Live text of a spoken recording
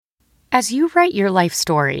As you write your life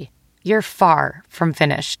story, you're far from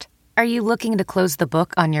finished. Are you looking to close the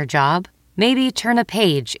book on your job? Maybe turn a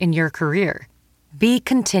page in your career? Be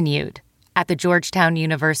continued at the Georgetown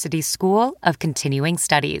University School of Continuing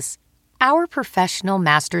Studies. Our professional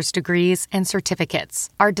master's degrees and certificates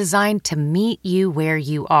are designed to meet you where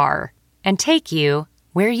you are and take you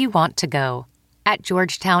where you want to go. At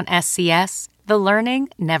Georgetown SCS, the learning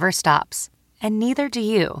never stops, and neither do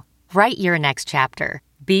you. Write your next chapter.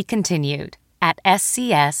 Be continued at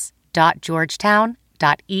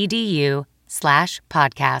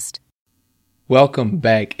scs.georgetown.edu/podcast. Welcome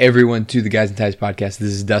back, everyone, to the Guys and Ties podcast.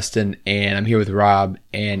 This is Dustin, and I'm here with Rob,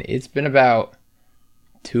 and it's been about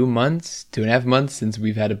 2.5 months since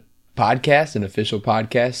we've had a podcast, an official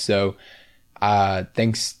podcast. So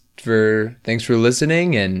thanks for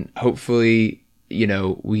listening, and hopefully,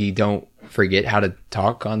 we don't forget how to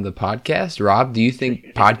talk on the podcast. Rob, do you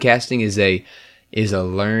think podcasting is a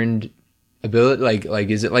learned ability? Like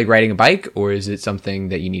is it like riding a bike, or is it something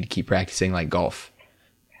that you need to keep practicing like golf?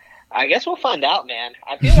 I guess we'll find out, man.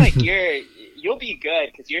 I feel like you'll be good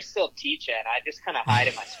because you're still teaching. I just kind of hide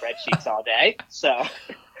in my spreadsheets all day, so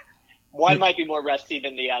one might be more rusty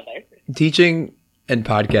than the other. Teaching and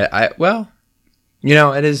podcast,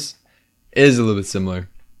 it is a little bit similar.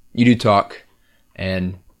 You do talk,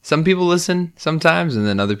 and some people listen sometimes, and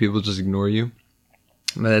then other people just ignore you.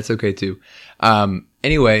 But that's okay too.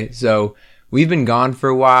 Anyway, so we've been gone for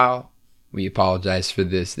a while. We apologize for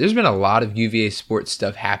this. There's been a lot of UVA sports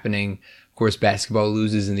stuff happening. Of course, basketball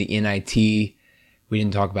loses in the NIT. We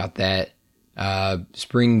didn't talk about that.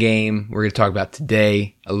 Spring game, we're going to talk about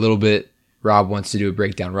today a little bit. Rob wants to do a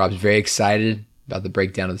breakdown. Rob's very excited about the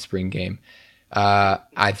breakdown of the spring game.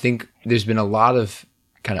 I think there's been a lot of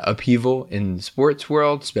kind of upheaval in the sports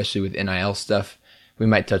world, especially with NIL stuff. We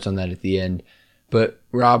might touch on that at the end. But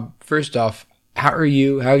Rob, first off, how are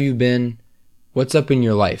you? How have you been? What's up in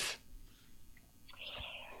your life?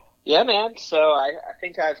 Yeah, man. So I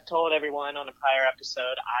think I've told everyone on a prior episode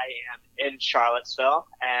I am in Charlottesville,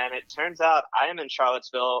 and it turns out I am in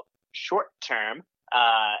Charlottesville short term,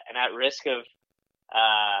 and at risk of,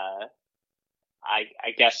 I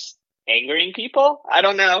guess, angering people. I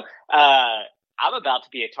don't know. I'm about to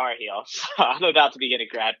be a Tar Heel, so I'm about to begin a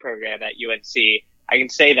grad program at UNC. I can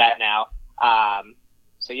say that now.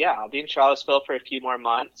 So yeah, I'll be in Charlottesville for a few more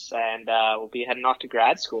months, and we'll be heading off to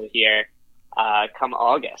grad school here come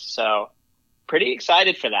August. So pretty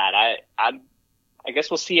excited for that. I guess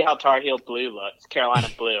we'll see how Tar Heel blue looks, Carolina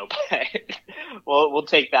blue, but we'll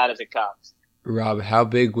take that as it comes. Rob, how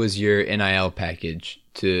big was your NIL package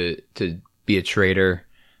to be a trader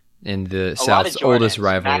in the South's oldest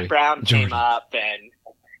rivalry? Mac Brown came up, and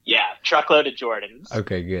truckload of Jordans.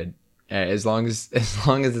 Okay, good. As long as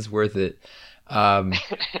it's worth it. So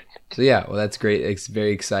yeah, well, that's great. It's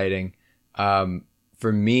very exciting.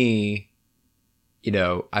 For me,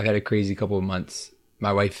 I've had a crazy couple of months.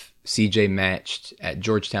 My wife, CJ, matched at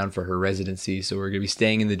Georgetown for her residency, so we're going to be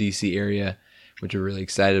staying in the DC area, which we're really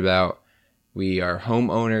excited about. We are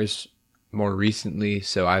homeowners more recently,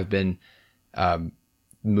 so I've been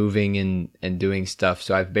moving and doing stuff,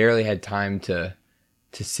 so I've barely had time to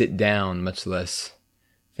sit down, much less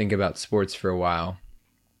think about sports for a while.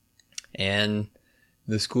 And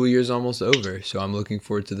the school year's almost over, so I'm looking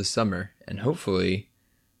forward to the summer and hopefully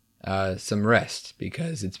some rest,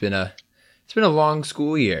 because it's been a long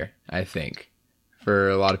school year, I think, for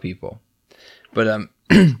a lot of people. But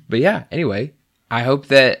but yeah, anyway, I hope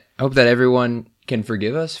that everyone can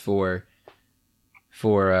forgive us for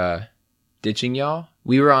ditching y'all.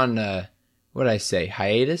 We were on what did I say?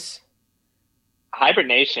 Hiatus?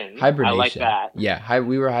 Hibernation. I like that. Yeah,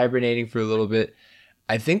 we were hibernating for a little bit.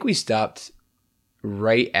 I think we stopped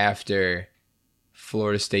right after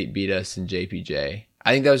Florida State beat us in JPJ.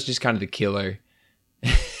 I think that was just kind of the killer.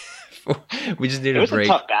 We just needed a break. It was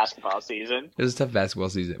a tough basketball season.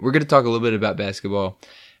 We're going to talk a little bit about basketball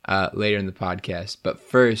later in the podcast. But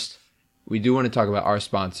first, we do want to talk about our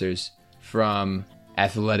sponsors from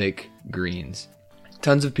Athletic Greens.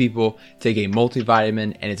 Tons of people take a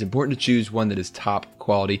multivitamin, and it's important to choose one that is top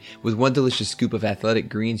quality. With one delicious scoop of Athletic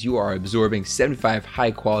Greens, you are absorbing 75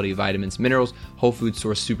 high-quality vitamins, minerals, whole food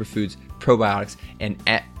source superfoods, probiotics, and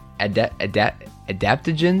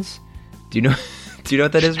adaptogens. Do you know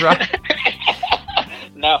what that is, Rob?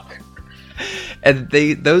 No. And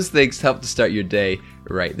those things help to start your day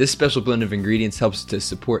right. This special blend of ingredients helps to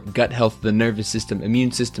support gut health, the nervous system,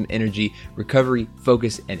 immune system, energy, recovery,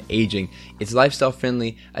 focus, and aging. It's lifestyle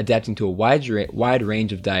friendly, adapting to a wide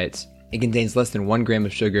range of diets. It contains less than 1 gram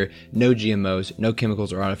of sugar, no GMOs, no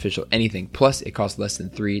chemicals or artificial anything. Plus, it costs less than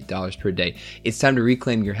 $3 per day. It's time to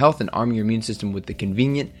reclaim your health and arm your immune system with the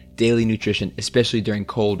convenient daily nutrition, especially during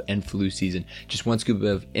cold and flu season. Just 1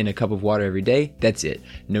 scoop in a cup of water every day. That's it.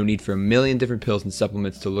 No need for a million different pills and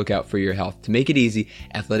supplements to look out for your health. To make it easy,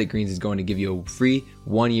 Athletic Greens is going to give you a free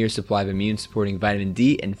 1-year supply of immune-supporting vitamin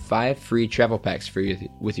D and 5 free travel packs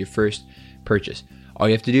with your first purchase. All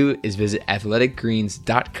you have to do is visit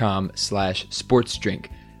athleticgreens.com/sportsdrink.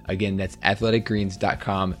 Again, that's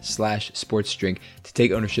athleticgreens.com/sportsdrink to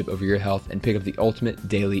take ownership over your health and pick up the ultimate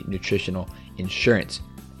daily nutritional insurance.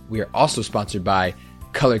 We are also sponsored by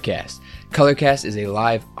Colorcast. Colorcast is a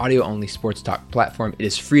live audio-only sports talk platform. It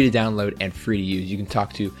is free to download and free to use. You can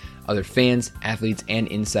talk to other fans, athletes, and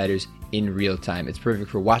insiders in real time. It's perfect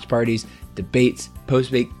for watch parties, debates,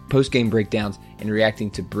 post-game breakdowns, and reacting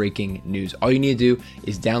to breaking news. All you need to do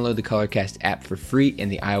is download the Colorcast app for free in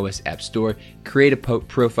the iOS App Store, create a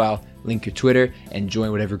profile, link your Twitter, and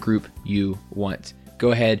join whatever group you want.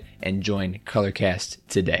 Go ahead and join Colorcast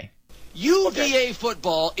today. UVA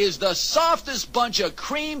football is the softest bunch of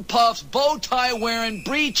cream puffs, bow tie wearing,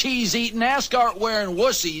 brie cheese eating, ascot wearing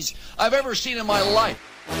wussies I've ever seen in my life.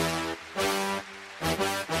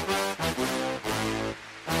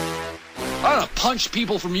 I'm gonna punch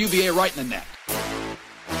people from UVA right in the neck.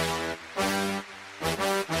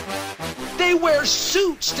 They wear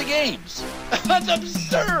suits to games. That's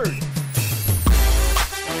absurd.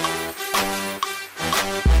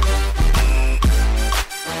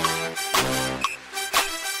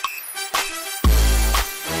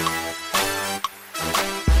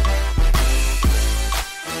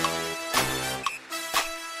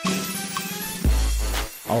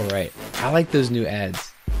 All right. I like those new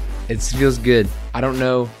ads. It feels good. I don't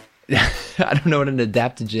know. I don't know what an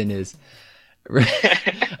adaptogen is.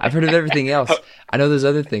 I've heard of everything else. I know those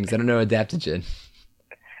other things. I don't know adaptogen.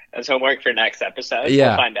 That's homework for next episode.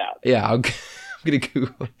 Yeah. We'll find out. Yeah, I'm gonna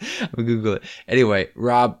Google it. Anyway,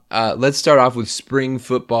 Rob, let's start off with spring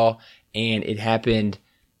football, and it happened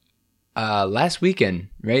last weekend,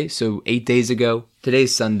 right? So 8 days ago.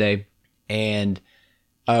 Today's Sunday, and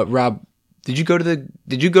Rob, did you go to the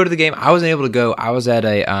game? I wasn't able to go. I was at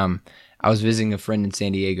I was visiting a friend in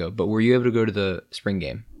San Diego, but were you able to go to the spring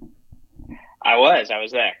game? I was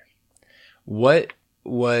there. What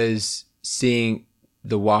was seeing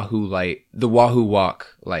the Wahoo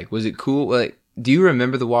Walk like? Was it cool? Like, do you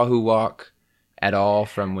remember the Wahoo Walk at all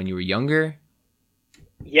from when you were younger?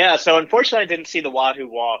 Yeah, so unfortunately I didn't see the Wahoo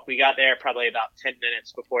Walk. We got there probably about 10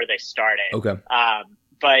 minutes before they started. Okay.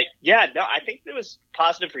 But yeah, no, I think there was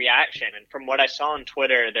positive reaction. And from what I saw on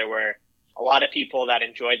Twitter, there were a lot of people that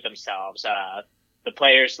enjoyed themselves. The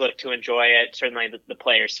players looked to enjoy it, certainly the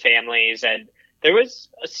players' families. And there was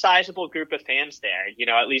a sizable group of fans there,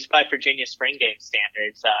 at least by Virginia spring game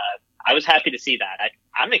standards. I was happy to see that.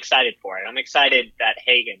 I'm excited for it. I'm excited that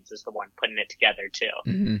Hagans is the one putting it together too.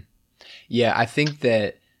 Mm-hmm. Yeah, I think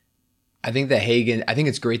it's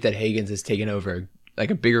great that Hagans has taken over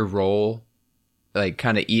like a bigger role, like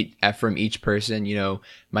kind of from each person,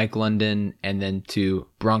 Mike London, and then to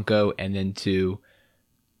Bronco, and then to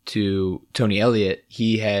Tony Elliott.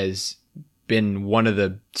 He has been one of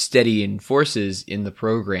the steadying forces in the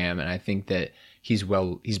program, and I think that he's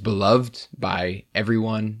beloved by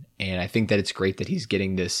everyone, and I think that it's great that he's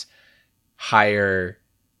getting this higher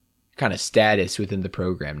kind of status within the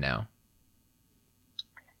program now.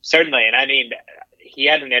 Certainly, and I mean, he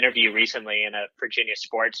had an interview recently in a Virginia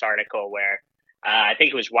Sports article where I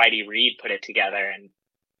think it was Whitey Reed put it together and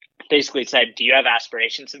basically said, "Do you have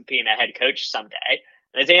aspirations of being a head coach someday?"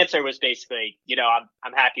 And his answer was basically,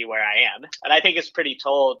 I'm happy where I am. And I think it's pretty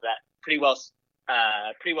well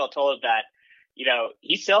told that,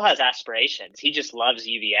 he still has aspirations. He just loves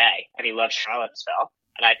UVA and he loves Charlottesville.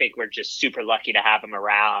 And I think we're just super lucky to have him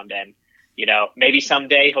around. And, maybe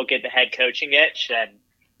someday he'll get the head coaching itch, and,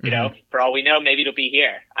 for all we know, maybe it'll be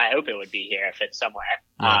here. I hope it would be here if it's somewhere.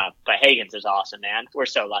 Yeah. But Hagans is awesome, man. We're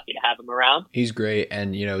so lucky to have him around. He's great.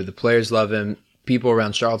 And, the players love him. People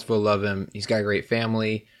around Charlottesville love him. He's got a great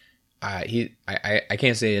family. I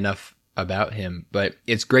can't say enough about him, but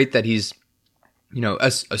it's great that he's,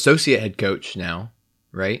 associate head coach now,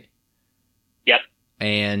 right? Yep.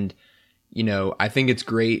 And, I think it's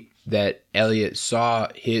great that Elliott saw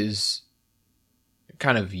his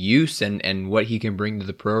kind of use and what he can bring to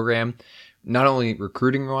the program, not only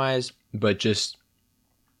recruiting wise, but just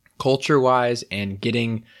culture wise, and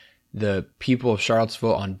getting the people of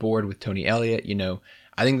Charlottesville on board with Tony Elliott.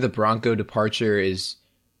 I think the Bronco departure was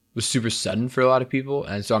super sudden for a lot of people,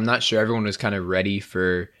 and so I'm not sure everyone was kind of ready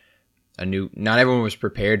for not everyone was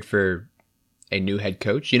prepared for a new head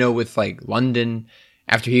coach. You know, with like London,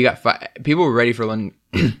 after he got people were ready for London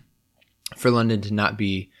for London to not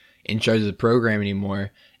be in charge of the program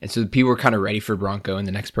anymore, and so people were kind of ready for Bronco and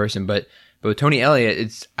the next person. But with Tony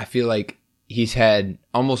Elliott, I feel like he's had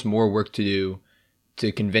almost more work to do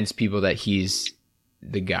to convince people that he's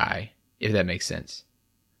the guy, if that makes sense.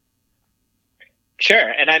 Sure.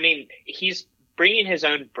 And I mean, he's bringing his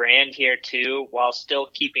own brand here too, while still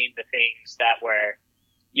keeping the things that were,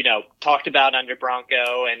 you know, talked about under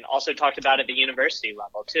Bronco and also talked about at the university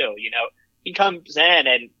level too. You know, he comes in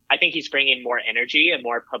and I think he's bringing more energy and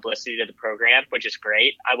more publicity to the program, which is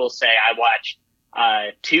great. I will say I watched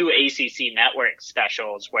 2 ACC network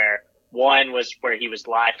specials where one was where he was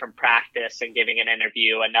live from practice and giving an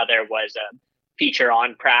interview. Another was a feature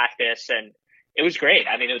on practice, and it was great.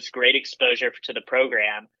 I mean, it was great exposure to the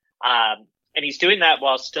program. And he's doing that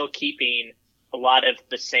while still keeping a lot of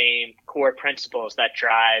the same core principles that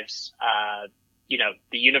drives, you know,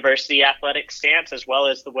 the university athletic stance, as well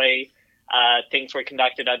as the way things were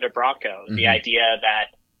conducted under Bronco. Mm-hmm. The idea that,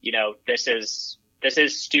 you know, this is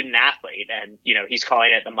student athlete, and, you know, he's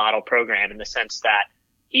calling it the model program in the sense that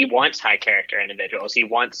he wants high character individuals. He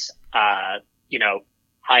wants, you know,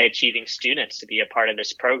 high achieving students to be a part of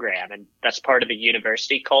this program. And that's part of the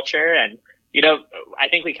university culture. And, you know, I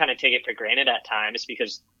think we kind of take it for granted at times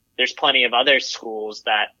because there's plenty of other schools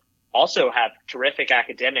that also have terrific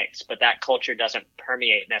academics, but that culture doesn't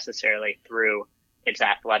permeate necessarily through its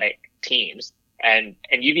athletic teams. And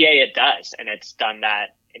UVA, it does. And it's done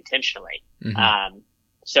that intentionally. Mm-hmm.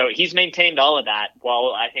 So he's maintained all of that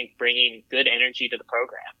while I think bringing good energy to the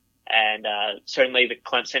program. And certainly the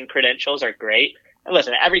Clemson credentials are great. And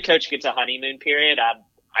listen, every coach gets a honeymoon period.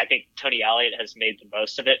 I think Tony Elliott has made the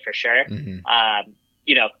most of it for sure. Mm-hmm.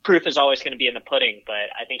 You know, proof is always going to be in the pudding, but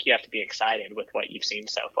I think you have to be excited with what you've seen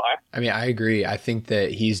so far. I mean, I agree. I think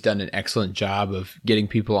that he's done an excellent job of getting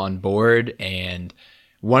people on board. And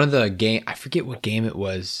one of the I forget what game it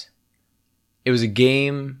was. It was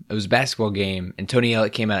a basketball game, and Tony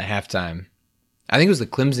Elliott came out at halftime. I think it was the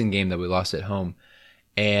Clemson game that we lost at home,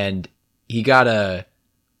 and he got a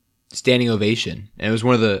standing ovation, and it was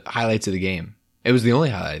one of the highlights of the game. It was the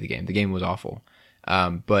only highlight of the game. The game was awful.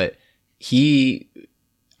 But he,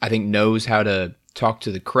 I think, knows how to talk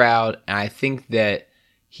to the crowd, and I think that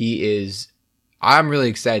I'm really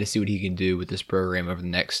excited to see what he can do with this program over the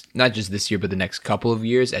next, not just this year, but the next couple of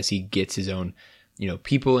years as he gets his own, you know,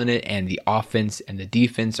 people in it, and the offense and the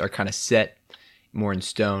defense are kind of set more in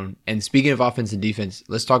stone. And speaking of offense and defense,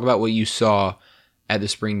 let's talk about what you saw at the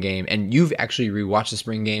spring game. And you've actually rewatched the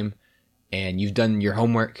spring game, and you've done your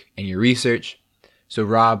homework and your research. So,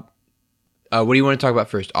 Rob, what do you want to talk about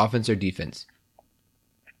first, offense or defense?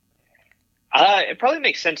 It probably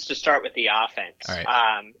makes sense to start with the offense. All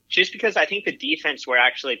right. Just because I think the defense we're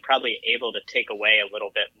actually probably able to take away a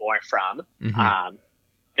little bit more from. Mm-hmm.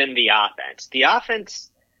 Than the offense. The offense,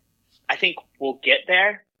 I think, will get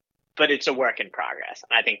there, but it's a work in progress.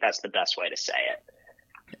 And I think that's the best way to say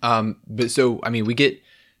it. But so, I mean, we get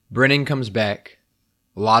Brennan comes back,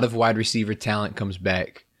 a lot of wide receiver talent comes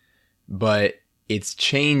back, but it's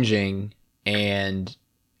changing, and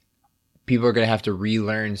people are going to have to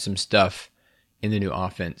relearn some stuff in the new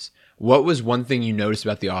offense. What was one thing you noticed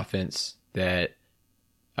about the offense that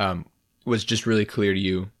was just really clear to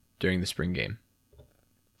you during the spring game?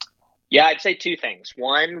 Yeah, I'd say 2 things.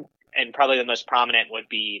 One, and probably the most prominent, would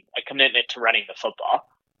be a commitment to running the football.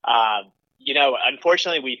 You know,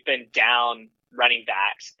 unfortunately, we've been down running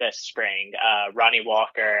backs this spring. Ronnie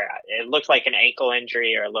Walker, it looked like an ankle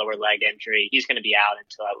injury or a lower leg injury. He's going to be out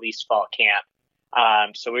until at least fall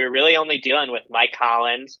camp. So we were really only dealing with Mike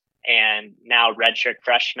Collins and now redshirt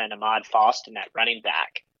freshman Ahmad Faustin at running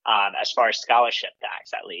back, as far as scholarship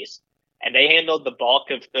backs, at least. And they handled the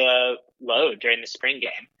bulk of the load during the spring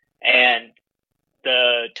game. And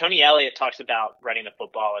the Tony Elliott talks about running the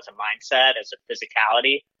football as a mindset, as a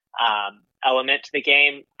physicality element to the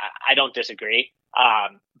game. I don't disagree.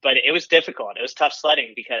 But it was difficult. It was tough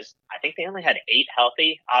sledding because I think they only had 8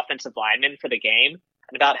 healthy offensive linemen for the game,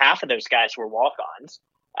 and about half of those guys were walk-ons.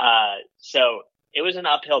 So it was an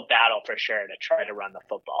uphill battle for sure to try to run the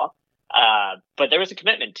football. But there was a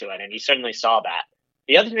commitment to it, and you certainly saw that.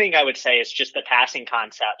 The other thing I would say is just the passing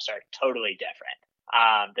concepts are totally different.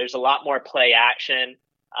 There's a lot more play action.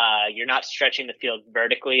 You're not stretching the field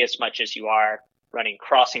vertically as much as you are running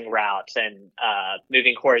crossing routes and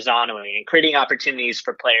moving horizontally and creating opportunities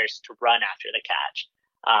for players to run after the catch,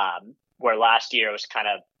 where last year it was kind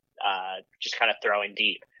of just kind of throwing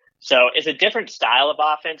deep. So it's a different style of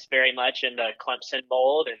offense, very much in the Clemson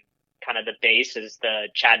mold, and kind of the base is the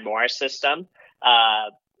Chad Morris system.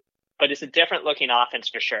 but it's a different looking offense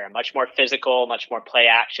for sure. Much more physical, much more play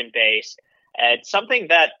action based. And something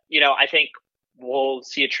that, I think we'll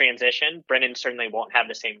see a transition. Brennan certainly won't have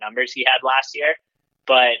the same numbers he had last year,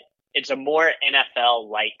 but it's a more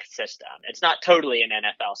NFL-like system. It's not totally an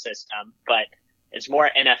NFL system, but it's more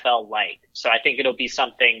NFL-like. So I think it'll be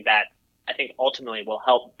something that I think ultimately will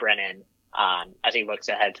help Brennan as he looks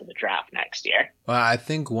ahead to the draft next year. Well, I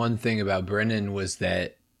think one thing about Brennan was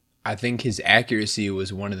that I think his accuracy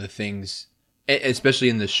was one of the things, especially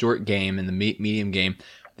in the short game and the medium game,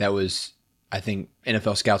 that was, I think,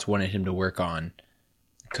 NFL scouts wanted him to work on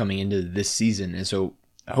coming into this season. And so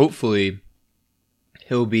hopefully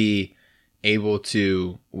he'll be able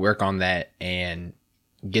to work on that and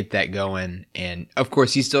get that going. And of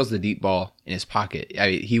course, he still has the deep ball in his pocket. I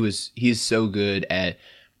mean, he's so good at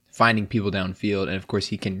finding people downfield, and of course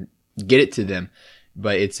he can get it to them,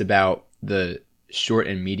 but it's about the short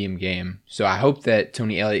and medium game. So I hope that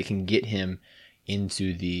Tony Elliott can get him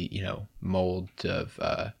into the, mold of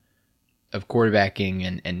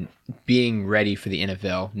quarterbacking and being ready for the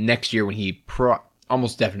NFL next year when he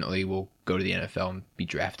almost definitely will go to the NFL and be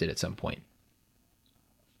drafted at some point.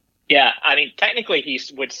 Yeah, I mean, technically he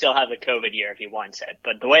would still have the COVID year if he wants it,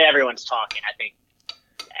 but the way everyone's talking, I think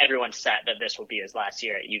everyone's set that this will be his last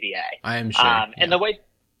year at UVA. I am sure. And the way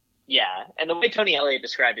Tony Elliott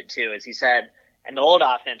described it too is he said, in the old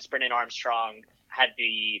offense, Brennan Armstrong had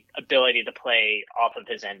the ability to play off of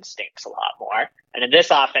his instincts a lot more. And in this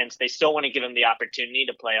offense, they still want to give him the opportunity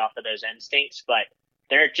to play off of those instincts, but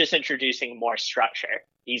they're just introducing more structure.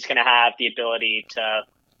 He's going to have the ability to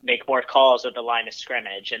make more calls at the line of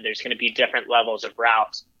scrimmage, and there's going to be different levels of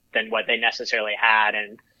routes than what they necessarily had.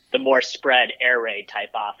 And the more spread air raid type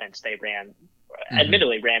offense they ran,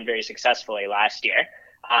 admittedly ran very successfully last year.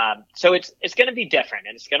 So it's going to be different,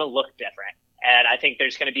 and it's going to look different. And I think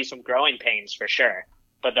there's going to be some growing pains for sure.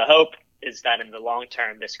 But the hope is that in the long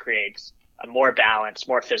term, this creates a more balanced,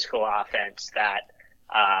 more physical offense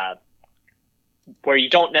that where you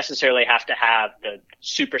don't necessarily have to have the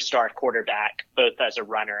superstar quarterback, both as a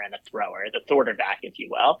runner and a thrower, the quarterback, if you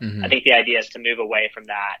will. I think the idea is to move away from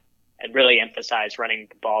that and really emphasize running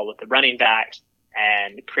the ball with the running backs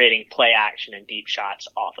and creating play action and deep shots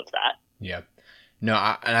off of that. Yeah. No,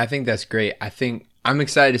 and I think that's great. I think I'm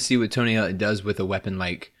excited to see what Tony Elliott does with a weapon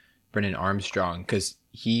like Brennan Armstrong, because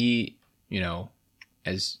he,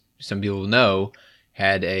 as some people know,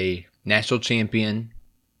 had a national champion.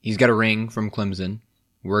 He's got a ring from Clemson,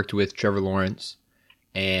 worked with Trevor Lawrence,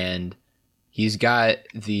 and he's got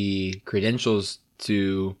the credentials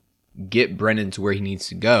to get Brennan to where he needs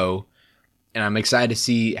to go. And I'm excited to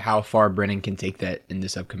see how far Brennan can take that in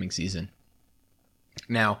this upcoming season.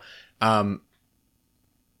 Now,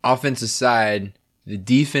 offense aside, the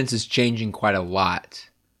defense is changing quite a lot,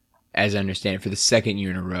 as I understand it, for the second year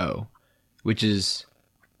in a row, which is,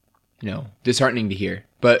 disheartening to hear.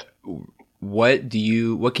 But what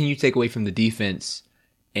can you take away from the defense,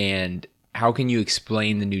 and how can you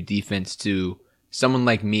explain the new defense to someone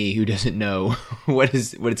like me who doesn't know what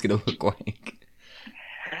it's going to look like?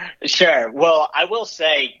 Sure. Well, I will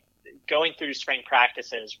say, going through spring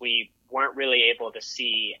practices, we weren't really able to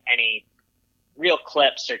see any real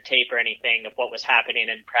clips or tape or anything of what was happening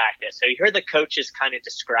in practice. So you heard the coaches kind of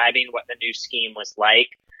describing what the new scheme was like,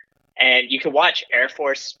 and you could watch Air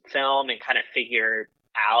Force film and kind of figure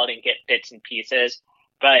out and get bits and pieces.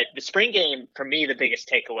 But the spring game, for me, the biggest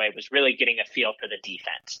takeaway was really getting a feel for the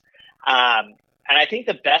defense. And I think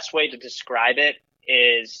the best way to describe it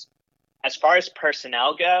is, as far as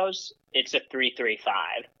personnel goes, it's a 3-3-5.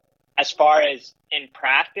 As far as in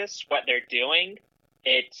practice, what they're doing,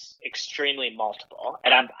 it's extremely multiple.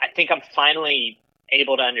 And I think I'm finally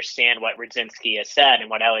able to understand what Rudzinski has said and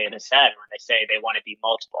what Elliott has said when they say they want to be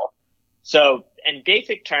multiple. So in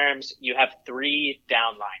basic terms, you have 3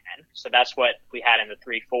 down linemen. So that's what we had in the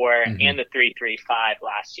 3-4 and the 3-3-5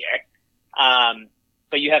 last year.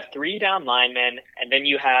 But you have 3 down linemen, and then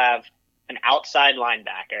you have an outside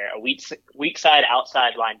linebacker, a weak side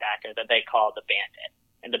outside linebacker that they call the bandit.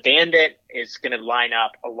 And the bandit is going to line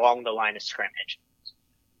up along the line of scrimmage.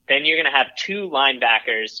 Then you're going to have 2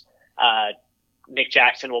 linebackers. Nick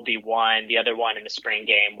Jackson will be one. The other one in the spring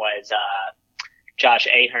game was Josh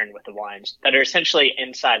Ahern with the ones that are essentially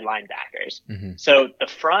inside linebackers. So the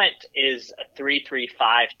front is a 3-3-5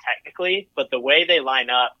 technically, but the way they line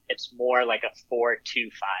up, it's more like a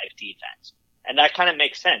 4-2-5 defense. And that kind of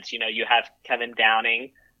makes sense. You have Kevin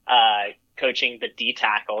Downing coaching the D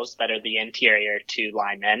tackles that are the interior 2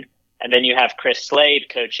 linemen. And then you have Chris Slade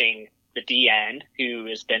coaching the D end, who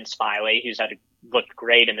is Ben Smiley, who's looked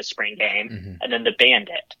great in the spring game, and then the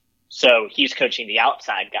bandit. So he's coaching the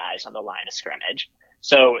outside guys on the line of scrimmage.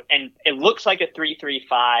 So, and it looks like a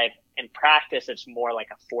 3-3-5. In practice, it's more like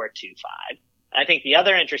a 4-2-5. I think the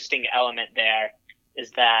other interesting element there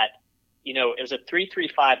is that, you know, it was a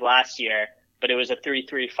 3-3-5 last year, but it was a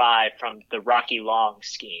 3-3-5 from the Rocky Long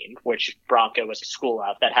scheme, which Bronco was a school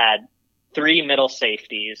of, that had 3 middle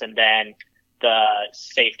safeties and then the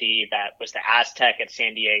safety that was the Aztec at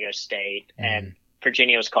San Diego State, and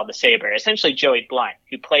Virginia was called the Sabre, essentially Joey Blunt,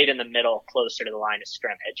 who played in the middle closer to the line of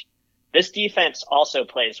scrimmage. This defense also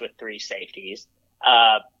plays with 3 safeties,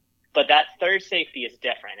 but that third safety is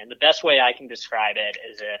different. And the best way I can describe it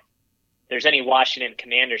is, if there's any Washington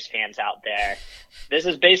Commanders fans out there, this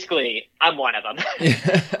is basically, I'm one of them.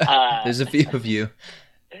 There's a few of you.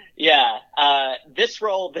 Yeah. This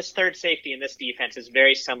role, this third safety in this defense is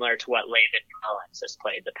very similar to what Landon Collins has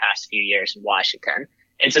played the past few years in Washington.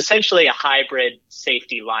 It's essentially a hybrid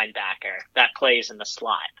safety linebacker that plays in the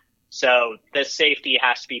slot. So this safety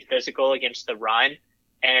has to be physical against the run.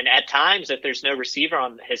 And at times, if there's no receiver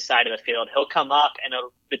on his side of the field, he'll come up and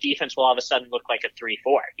the defense will all of a sudden look like a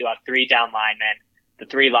 3-4. You'll have 3 down linemen, the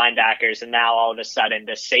 3 linebackers, and now all of a sudden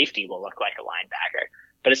this safety will look like a linebacker.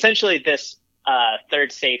 But essentially this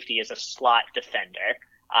third safety is a slot defender.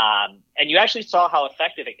 And you actually saw how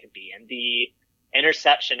effective it could be. In the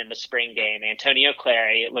interception in the spring game, Antonio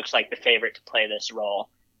Clary, it looks like the favorite to play this role.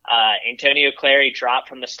 Antonio Clary dropped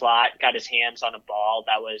from the slot, got his hands on a ball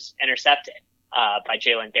that was intercepted by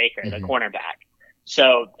Jalen Baker, the cornerback.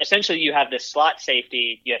 So essentially you have this slot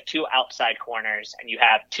safety, you have 2 outside corners, and you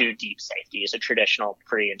have 2 deep safeties, a traditional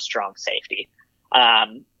free and strong safety.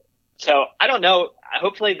 So I don't know.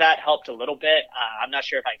 Hopefully that helped a little bit. I'm not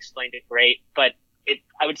sure if I explained it great, but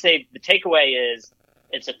I would say the takeaway is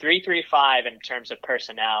it's a 3-3-5 in terms of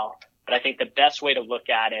personnel, but I think the best way to look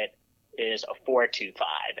at it is a 4-2-5.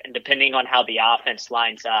 And depending on how the offense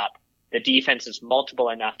lines up, the defense is multiple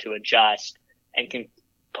enough to adjust and can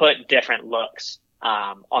put different looks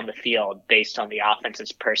on the field based on the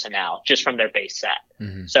offense's personnel, just from their base set.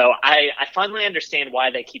 So I finally understand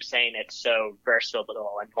why they keep saying it's so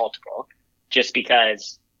versatile and multiple, just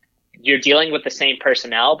because you're dealing with the same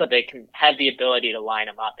personnel, but they can have the ability to line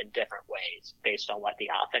them up in different ways based on what the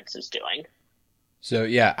offense is doing. So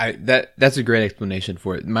yeah, that's a great explanation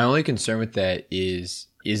for it. My only concern with that is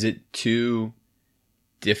it too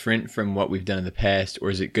different from what we've done in the past,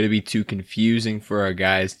 or is it going to be too confusing for our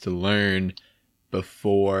guys to learn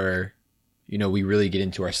before, you know, we really get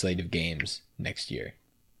into our slate of games next year?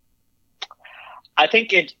 I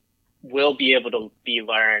think it will be able to be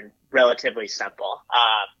learned relatively simple.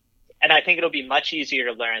 And I think it'll be much easier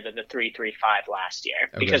to learn than the 3-3-5 last year,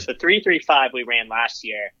 because the 3-3-5 we ran last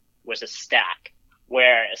year was a stack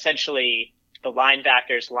where essentially the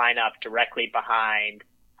linebackers line up directly behind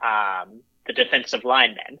the defensive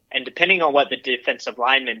linemen. And depending on what the defensive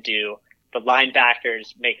linemen do, the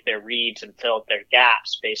linebackers make their reads and fill their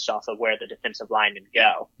gaps based off of where the defensive linemen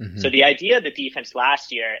go. So the idea of the defense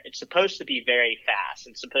last year, it's supposed to be very fast.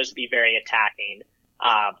 It's supposed to be very attacking,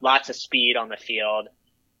 lots of speed on the field.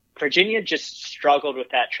 Virginia just struggled with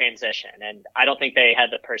that transition, and I don't think they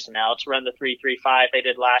had the personnel to run the 3-3-5 they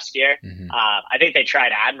did last year. I think they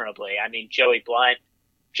tried admirably. I mean, Joey Blunt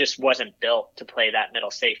just wasn't built to play that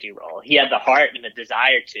middle safety role. He had the heart and the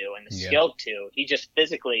desire to and the skill to. He just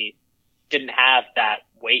physically didn't have that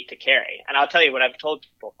weight to carry. And I'll tell you what I've told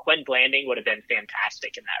people, Quinn Blanding would have been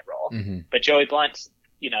fantastic in that role. But Joey Blunt's,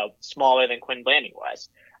 you know, smaller than Quinn Blanding was.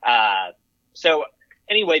 So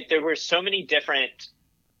anyway, there were so many different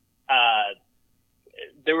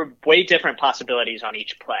there were way different possibilities on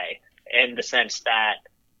each play, in the sense that,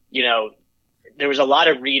 you know, there was a lot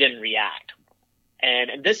of read and react.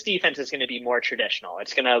 And this defense is going to be more traditional.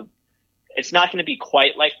 It's not going to be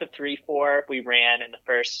quite like the 3-4 we ran in the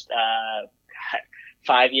first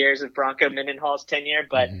 5 years of Bronco Mendenhall's tenure,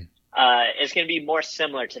 but it's going to be more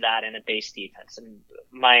similar to that in a base defense. And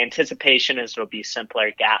my anticipation is it'll be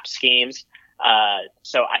simpler gap schemes.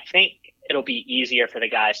 So I think it'll be easier for the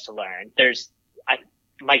guys to learn.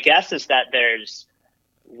 My guess is that there's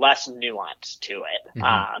less nuance to it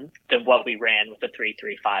than what we ran with the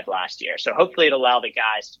 3-3-5 last year. So hopefully it'll allow the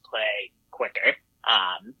guys to play quicker,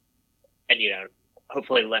 and, you know,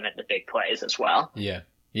 hopefully limit the big plays as well. Yeah,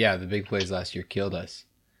 the big plays last year killed us.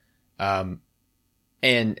 And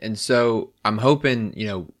so I'm hoping, you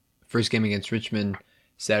know, first game against Richmond,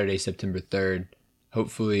 Saturday, September 3rd,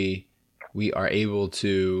 hopefully we are able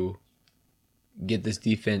to get this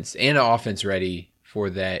defense and offense ready for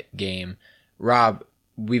that game. Rob,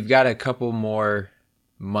 we've got a couple more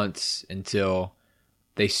months until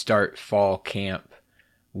they start fall camp.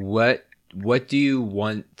 What do you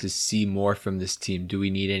want to see more from this team? Do we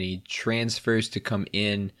need any transfers to come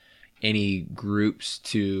in any groups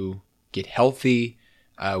to get healthy?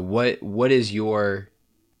 What is your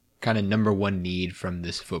kind of number one need from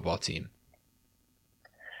this football team?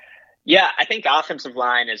 Yeah, I think offensive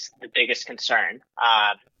line is the biggest concern.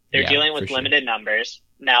 They're dealing with limited numbers.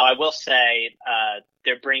 Now, I will say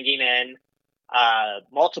they're bringing in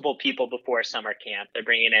multiple people before summer camp. They're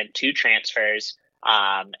bringing in 2 transfers,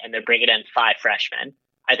 and they're bringing in 5 freshmen.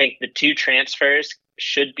 I think the 2 transfers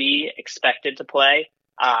should be expected to play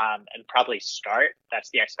and probably start. That's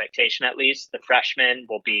the expectation, at least. The freshmen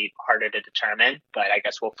will be harder to determine, but I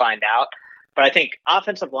guess we'll find out. But I think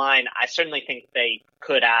offensive line, I certainly think they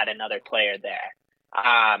could add another player there.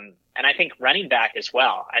 And I think running back as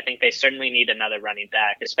well. I think they certainly need another running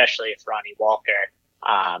back, especially if Ronnie Walker,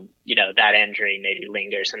 that injury maybe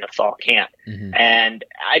lingers in the fall camp. Mm-hmm. And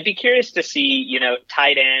I'd be curious to see,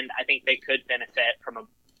 tight end. I think they could benefit from a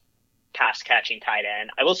pass catching tight end.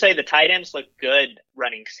 I will say the tight ends look good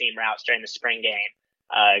running seam routes during the spring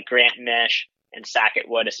game. Grant Mish and Sackett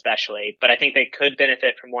Wood especially, but I think they could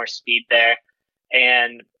benefit from more speed there.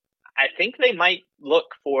 And I think they might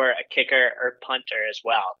look for a kicker or punter as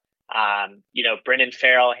well. Brendan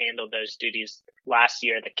Farrell handled those duties last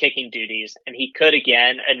year, the kicking duties, and he could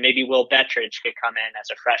again, and maybe Will Bettridge could come in as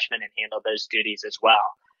a freshman and handle those duties as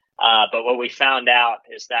well. But what we found out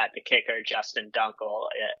is that the kicker, Justin Dunkel,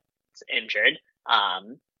 is injured.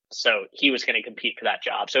 So he was going to compete for that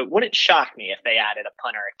job. So it wouldn't shock me if they added a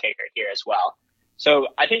punter or a kicker here as well. So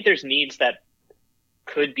I think there's needs that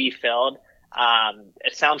could be filled.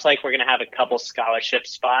 It sounds like we're going to have a couple scholarship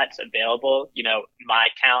spots available. My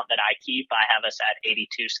count that I keep, I have us at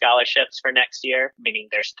 82 scholarships for next year, meaning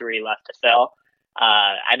there's 3 left to fill.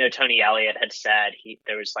 I know Tony Elliott had said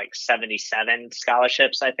there was like 77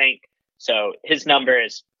 scholarships, I think. So his number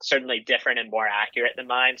is certainly different and more accurate than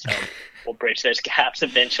mine. So we'll bridge those gaps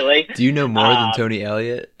eventually. Do you know more than Tony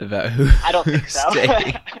Elliott about who? I don't think so.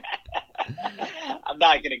 I'm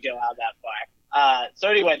not going to go out that far. So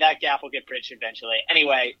anyway, that gap will get bridged eventually.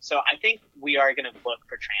 Anyway, so I think we are going to look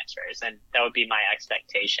for transfers, and that would be my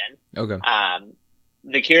expectation. Okay.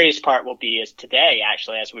 The curious part will be is today,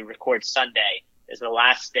 actually, as we record Sunday, is the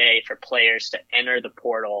last day for players to enter the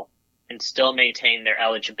portal and still maintain their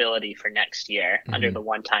eligibility for next year under the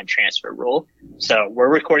one-time transfer rule. So we're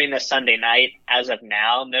recording this Sunday night. As of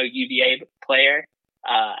now, no UVA player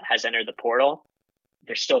has entered the portal.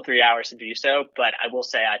 There's still 3 hours to do so, but I will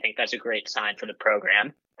say I think that's a great sign for the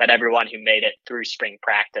program that everyone who made it through spring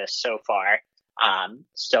practice so far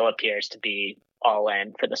still appears to be all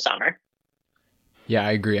in for the summer. Yeah,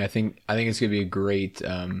 I agree. I think it's going to be a great.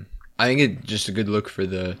 I think it's just a good look for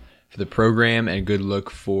the program and a good look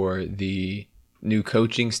for the new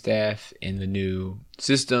coaching staff and the new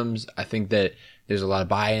systems. I think that there's a lot of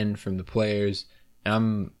buy-in from the players, and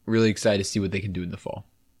I'm really excited to see what they can do in the fall.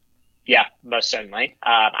 Yeah, most certainly.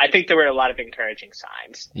 I think there were a lot of encouraging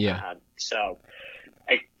signs. Yeah. So,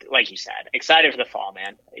 like you said, excited for the fall,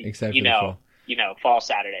 man. Excited for the fall. Fall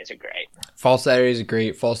Saturdays are great. Fall Saturdays are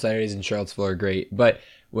great. Fall Saturdays in Charlottesville are great. But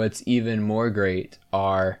what's even more great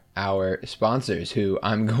are our sponsors, who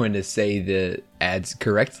I'm going to say the ads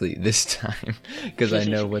correctly this time because I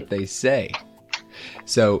know what they say.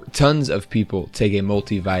 So tons of people take a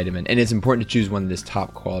multivitamin, and it's important to choose one that is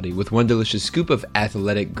top quality. With one delicious scoop of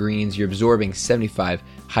Athletic Greens, you're absorbing 75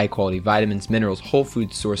 high-quality vitamins, minerals, whole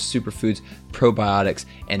food source superfoods, probiotics,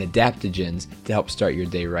 and adaptogens to help start your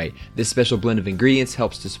day right. This special blend of ingredients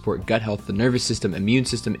helps to support gut health, the nervous system, immune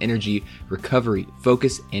system, energy, recovery,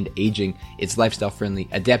 focus, and aging. It's lifestyle-friendly,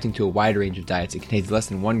 adapting to a wide range of diets. It contains less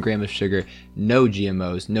than 1 gram of sugar, no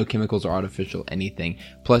GMOs, no chemicals or artificial anything.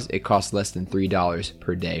 Plus, it costs less than $3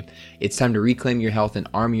 per day. It's time to reclaim your health and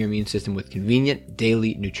arm your immune system with convenient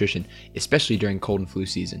daily nutrition, especially during cold and flu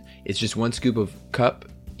season. It's just 1 scoop of cup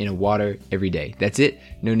in a water every day. That's it.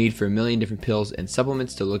 No need for a million different pills and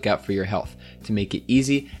supplements to look out for your health. To make it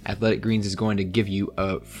easy, Athletic Greens is going to give you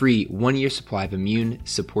a free 1-year supply of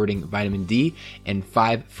immune-supporting vitamin D and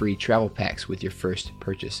 5 free travel packs with your first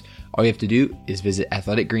purchase. All you have to do is visit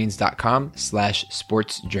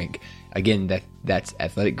athleticgreens.com/sportsdrink. Again, that's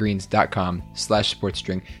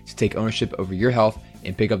athleticgreens.com/sportsdrink to take ownership over your health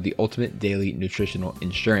and pick up the ultimate daily nutritional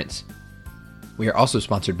insurance. We are also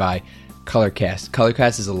sponsored by Colorcast.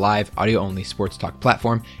 Colorcast is a live, audio-only sports talk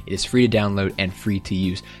platform. It is free to download and free to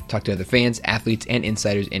use. Talk to other fans, athletes, and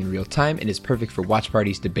insiders in real time. It is perfect for watch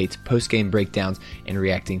parties, debates, post-game breakdowns, and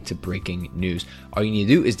reacting to breaking news. All you need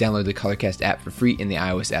to do is download the Colorcast app for free in the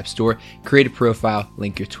iOS App Store, create a profile,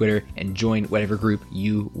 link your Twitter, and join whatever group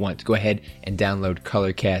you want. Go ahead and download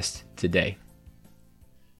Colorcast today.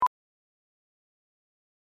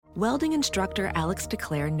 Welding instructor Alex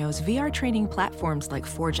DeClaire knows VR training platforms like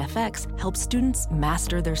Forge FX help students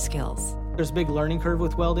master their skills. There's a big learning curve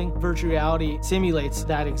with welding. Virtual reality simulates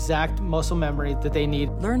that exact muscle memory that they need.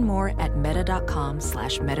 Learn more at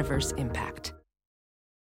meta.com/metaverseimpact.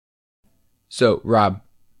 So, Rob,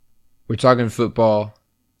 we're talking football.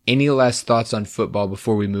 Any last thoughts on football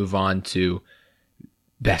before we move on to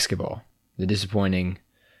basketball, the disappointing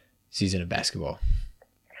season of basketball?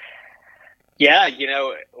 Yeah,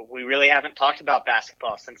 we really haven't talked about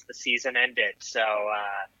basketball since the season ended. So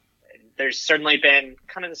there's certainly been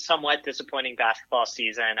kind of a somewhat disappointing basketball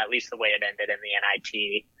season, at least the way it ended in the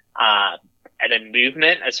NIT. And a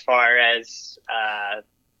movement as far as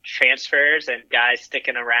transfers and guys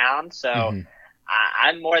sticking around. So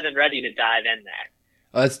I'm more than ready to dive in there.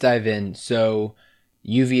 Let's dive in. So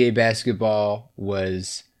UVA basketball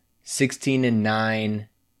was 16-9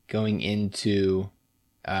 going into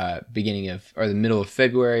the middle of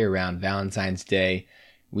February, around Valentine's Day.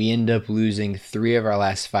 We end up losing 3 of our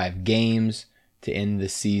last 5 games to end the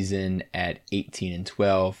season at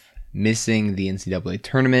 18-12, missing the NCAA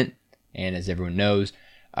tournament. And as everyone knows,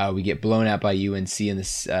 we get blown out by UNC in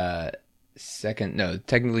the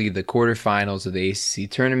technically the quarterfinals of the ACC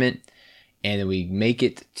tournament. And then we make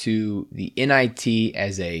it to the NIT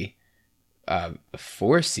as a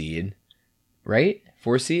 4 seed, right?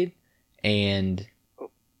 4 seed? And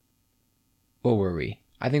what were we?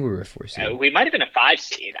 I think we were a 4 seed. We might have been a 5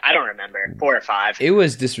 seed. I don't remember. 4 or 5. It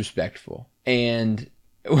was disrespectful and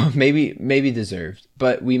maybe deserved.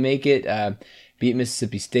 But we make it, beat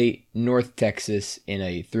Mississippi State, North Texas in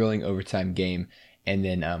a thrilling overtime game. And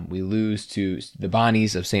then we lose to the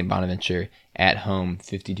Bonnies of St. Bonaventure at home,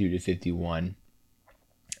 52-51.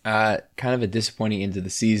 Kind of a disappointing end to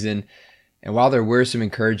the season. And while there were some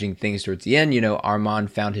encouraging things towards the end,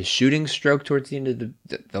 Armand found his shooting stroke towards the end of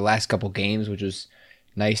the last couple games, which was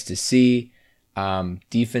nice to see.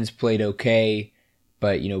 Defense played okay,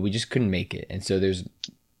 but, we just couldn't make it. And so there's a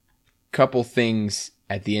couple things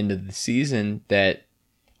at the end of the season that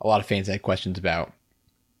a lot of fans had questions about.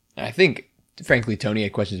 And I think, frankly, Tony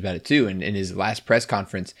had questions about it too. And in his last press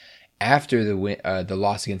conference after the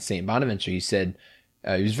loss against St. Bonaventure, he said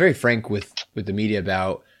he was very frank with the media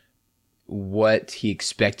about what he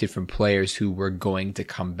expected from players who were going to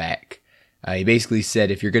come back. He basically said,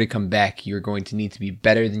 if you're going to come back, you're going to need to be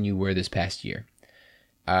better than you were this past year.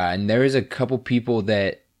 And there is a couple people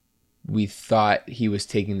that we thought he was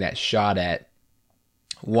taking that shot at.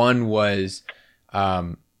 One was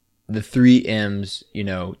the 3 M's,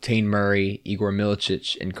 Tane Murray, Igor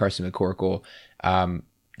Milicic, and Carson McCorkle.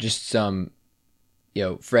 Just some,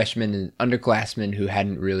 freshmen and underclassmen who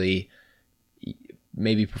hadn't really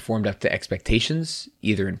maybe performed up to expectations,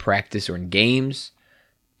 either in practice or in games.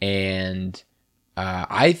 And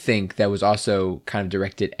I think that was also kind of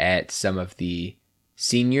directed at some of the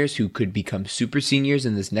seniors who could become super seniors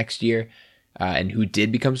in this next year, and who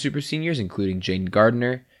did become super seniors, including Jaden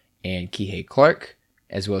Gardner and Kihei Clark,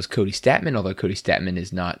 as well as Cody Statman, although Cody Statman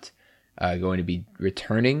is not going to be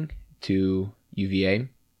returning to UVA.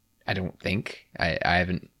 I don't think. I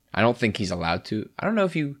don't think he's allowed to. I don't know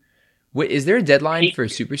if you... is there a deadline for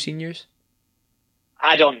super seniors?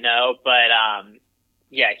 I don't know, but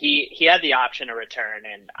yeah, he had the option to return,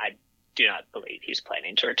 and I do not believe he's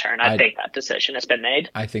planning to return. I think that decision has been made.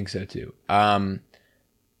 I think so too. In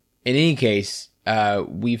any case,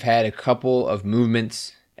 we've had a couple of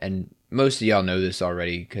movements, and most of y'all know this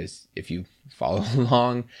already because if you follow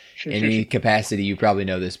along in any capacity, you probably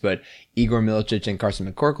know this, but Igor Milicic and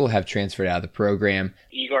Carson McCorkle have transferred out of the program.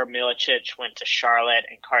 Igor Milicic went to Charlotte,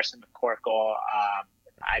 and Carson McCorkle,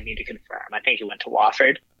 I need to confirm. I think he went to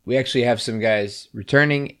Wofford. We actually have some guys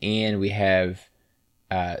returning, and we have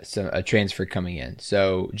a transfer coming in.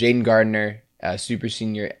 So Jaden Gardner, super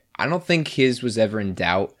senior. I don't think his was ever in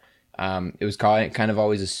doubt. It was kind of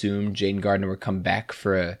always assumed Jaden Gardner would come back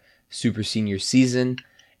for a super senior season.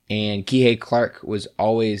 And Kihei Clark was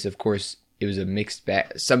always, of course, it was a mixed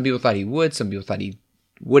bag. Some people thought he would, some people thought he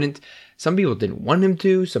wouldn't. Some people didn't want him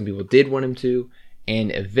to, some people did want him to.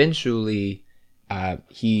 And eventually,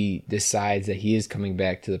 he decides that he is coming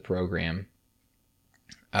back to the program,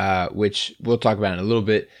 which we'll talk about in a little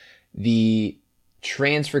bit. The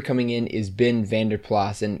transfer coming in is Ben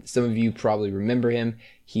Vanderplas, and some of you probably remember him.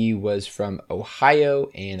 He was from Ohio,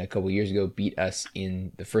 and a couple years ago beat us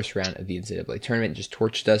in the first round of the NCAA tournament, just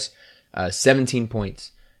torched us, 17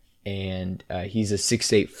 points. And he's a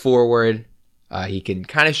 6'8" forward. He can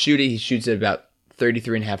kind of shoot it. He shoots at about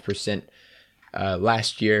 33.5%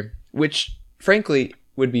 last year, which frankly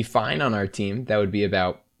would be fine on our team. That would be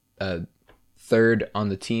about third on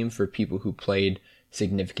the team for people who played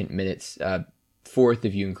significant minutes. fourth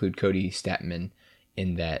if you include Cody Statman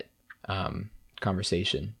in that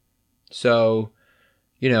conversation. So,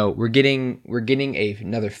 we're getting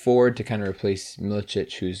another forward to kind of replace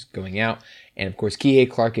Milicic, who's going out, and of course Kihei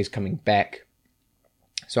Clark is coming back.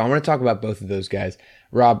 So I want to talk about both of those guys.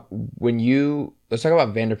 Rob, let's talk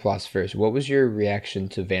about Vanderplas first. What was your reaction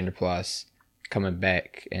to Vanderplas coming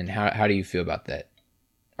back, and how do you feel about that?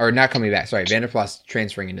 Or not coming back, sorry, Vanderplas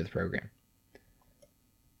transferring into the program.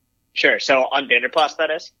 Sure. So on Vanderplas,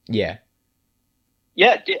 that is? Yeah.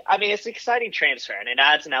 Yeah, I mean, it's an exciting transfer, and it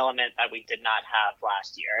adds an element that we did not have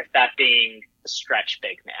last year, that being the stretch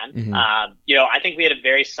big man. Mm-hmm. I think we had a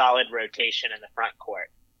very solid rotation in the front court.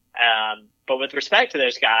 But with respect to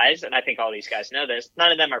those guys, and I think all these guys know this,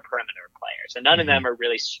 none of them are perimeter players, and none of them are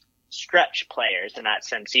really stretch players in that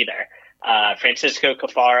sense either. Francisco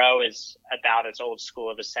Cafaro is about as old school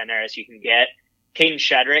of a center as you can get. Caden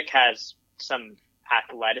Shedrick has some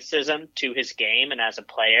athleticism to his game and as a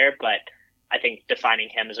player, but I think defining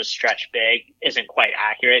him as a stretch big isn't quite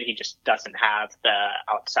accurate. He just doesn't have the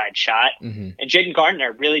outside shot. Mm-hmm. And Jaden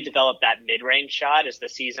Gardner really developed that mid-range shot as the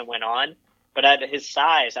season went on. But at his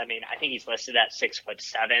size, I mean, I think he's listed at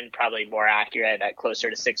 6'7", probably more accurate at closer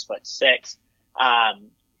to 6'6".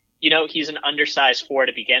 He's an undersized four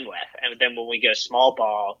to begin with. And then when we go small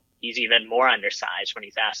ball, he's even more undersized when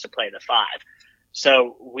he's asked to play the five.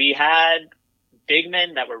 So we had big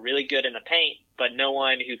men that were really good in the paint, but no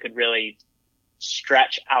one who could really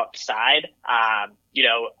stretch outside.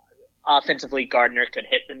 Offensively, Gardner could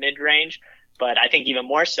hit the mid-range, but I think even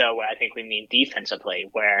more so what I think we mean defensively,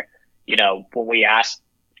 where, when we asked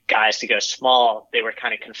guys to go small, they were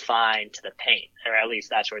kind of confined to the paint, or at least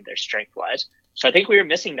that's where their strength was. So I think we were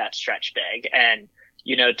missing that stretch big. And,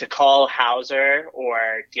 to call Hauser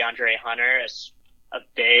or DeAndre Hunter as a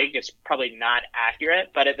big, it's probably not accurate,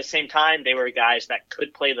 but at the same time, they were guys that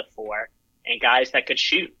could play the four and guys that could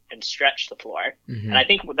shoot and stretch the floor. Mm-hmm. And I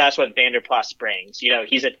think that's what Vanderplas brings.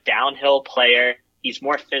 He's a downhill player. He's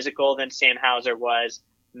more physical than Sam Hauser was.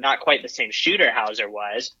 Not quite the same shooter Hauser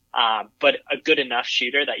was, but a good enough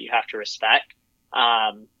shooter that you have to respect.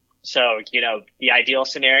 So, the ideal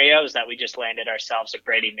scenario is that we just landed ourselves a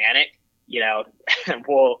Brady Manick.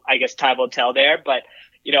 I guess time will tell there, but,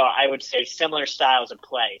 I would say similar styles of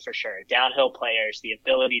play for sure. Downhill players, the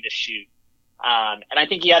ability to shoot. And I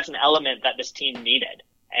think he adds an element that this team needed.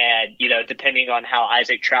 And, depending on how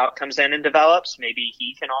Isaac Trout comes in and develops, maybe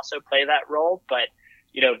he can also play that role. But,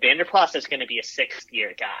 Vanderplas is going to be a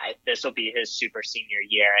sixth-year guy. This will be his super senior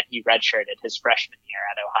year, and he redshirted his freshman year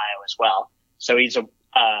at Ohio as well. So he's a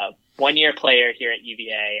one-year player here at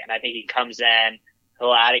UVA, and I think he comes in,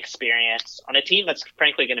 he'll add experience on a team that's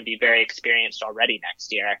frankly going to be very experienced already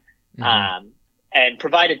next year, and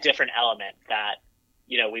provide a different element that,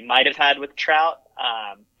 we might have had with Trout,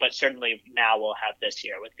 but certainly now we'll have this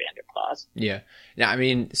year with Vanderplas. Yeah. Now, I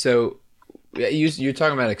mean, so you're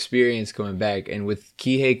talking about experience coming back, and with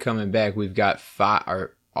Kihei coming back, we've got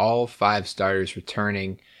all five starters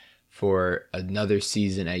returning for another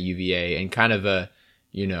season at UVA, and kind of a,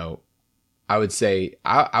 I would say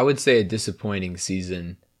a disappointing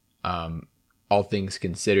season, all things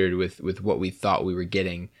considered, with what we thought we were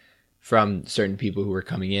getting from certain people who were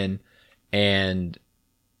coming in. And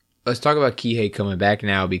let's talk about Kihei coming back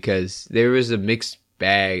now, because there was a mixed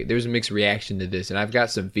bag. There was a mixed reaction to this, and I've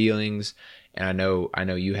got some feelings, and I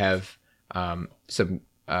know you have some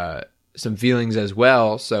feelings as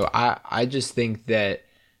well. So I just think that,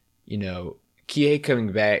 Kihei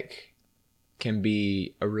coming back can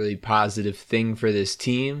be a really positive thing for this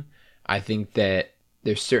team. I think that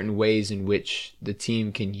there's certain ways in which the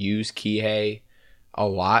team can use Kihei a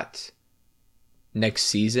lot next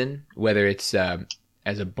season, whether it's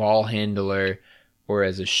as a ball handler or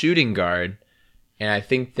as a shooting guard. And I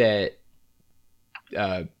think that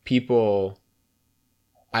I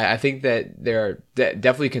think that there are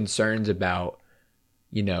definitely concerns about,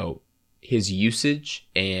 his usage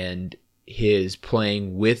and his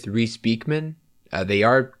playing with Reese Beekman. They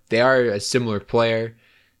are a similar player.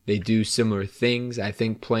 They do similar things. I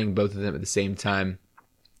think playing both of them at the same time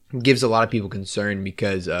gives a lot of people concern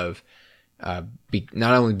because of not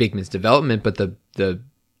only Beekman's development, but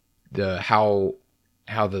how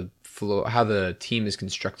the team is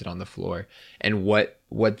constructed on the floor, and what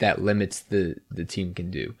that limits the team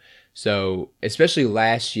can do. So especially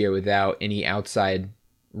last year, without any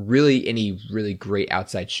really great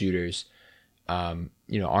outside shooters,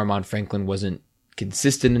 Armaan Franklin wasn't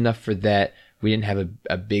consistent enough for that. We didn't have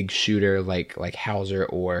a big shooter like Hauser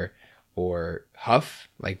or Huff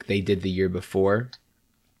like they did the year before.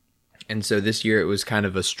 And so this year it was kind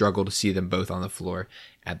of a struggle to see them both on the floor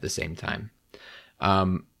at the same time.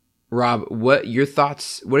 Rob, what are your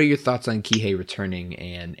thoughts on Kihei returning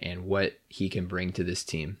and what he can bring to this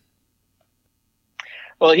team?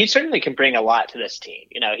 Well, he certainly can bring a lot to this team.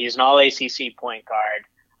 He's an all-ACC point guard.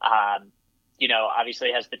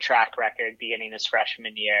 Obviously has the track record beginning his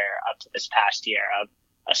freshman year up to this past year of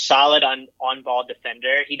a solid on-ball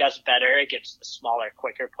defender. He does better against the smaller,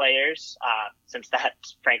 quicker players, since that,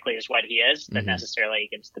 frankly, is what he is, than necessarily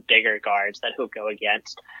against the bigger guards that he'll go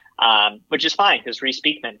against, which is fine because Reese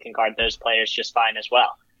Beekman can guard those players just fine as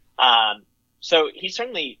well. So he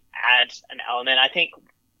certainly adds an element. I think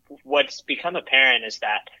what's become apparent is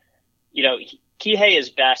that, Kihei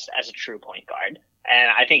is best as a true point guard.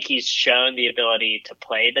 And I think he's shown the ability to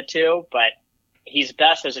play the two, but he's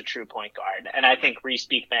best as a true point guard. And I think Reese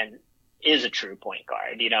Beekman is a true point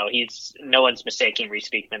guard. No one's mistaking Reese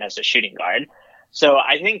Beekman as a shooting guard. So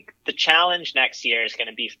I think the challenge next year is going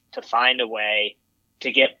to be to find a way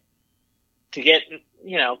to get,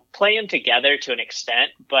 play them together to an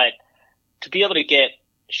extent, but to be able to get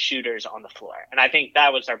shooters on the floor. And I think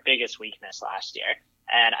that was our biggest weakness last year.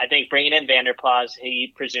 And I think bringing in Vanderplas,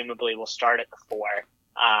 he presumably will start at the 4.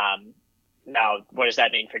 Now, what does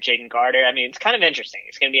that mean for Jaden Carter? I mean, it's kind of interesting.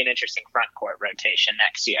 It's going to be an interesting front court rotation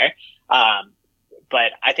next year.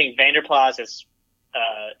 But I think Vanderplas is,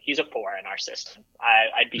 he's a 4 in our system.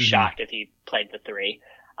 I'd be shocked if he played the 3.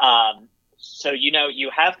 So,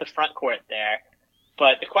 you have the front court there,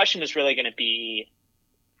 but the question is really going to be,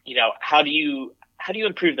 how do you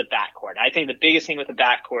improve the backcourt? I think the biggest thing with the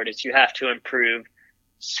backcourt is you have to improve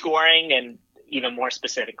scoring and even more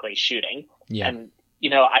specifically shooting. Yeah. And,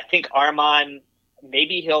 I think Armaan,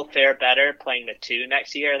 maybe he'll fare better playing the 2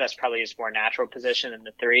 next year. That's probably his more natural position than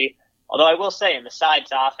the 3. Although I will say in the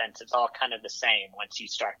sides offense, it's all kind of the same once you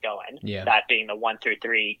start going. Yeah. That being the 1 through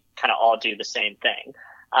 3 kind of all do the same thing.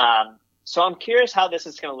 So I'm curious how this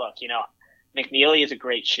is going to look. McNeely is a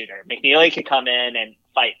great shooter. McNeely could come in and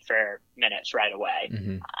fight for minutes right away.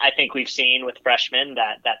 I think we've seen with freshmen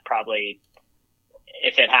that probably,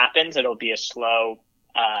 if it happens, it'll be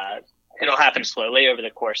it'll happen slowly over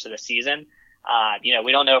the course of the season.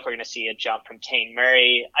 We don't know if we're going to see a jump from Tane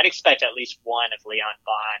Murray. I'd expect at least one of Leon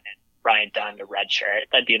Vaughn and Ryan Dunn to redshirt.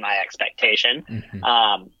 That'd be my expectation.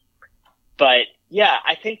 But yeah,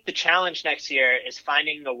 I think the challenge next year is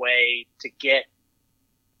finding a way to get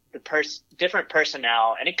the different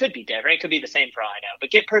personnel, and it could be different. It could be the same for all I know, but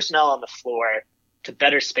get personnel on the floor to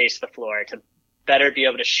better space the floor, to better be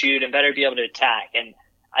able to shoot and better be able to attack. And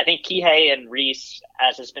I think Kihei and Reese,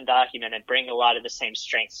 as has been documented, bring a lot of the same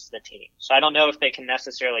strengths to the team. So I don't know if they can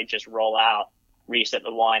necessarily just roll out Reese at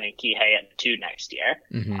the 1 and Kihei at the 2 next year.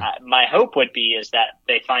 My hope would be is that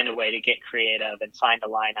they find a way to get creative and find a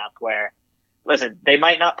lineup where, listen, they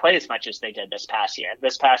might not play as much as they did this past year.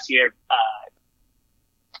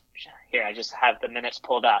 Here, I just have the minutes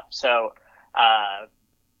pulled up. So,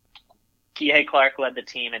 Kihei Clark led the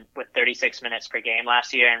team with 36 minutes per game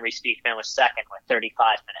last year, and Reese Beekman was second with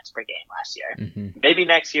 35 minutes per game last year. Maybe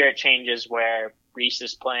next year it changes where Reese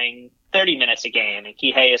is playing 30 minutes a game and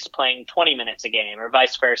Kihei is playing 20 minutes a game, or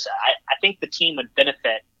vice versa. I think the team would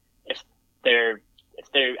benefit if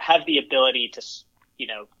they have the ability to,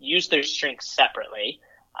 use their strengths separately,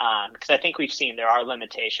 because I think we've seen there are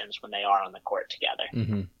limitations when they are on the court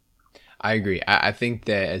together. I agree. I think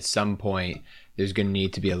that at some point there's going to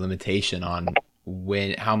need to be a limitation on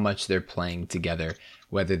how much they're playing together,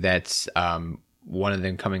 whether that's one of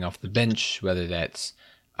them coming off the bench, whether that's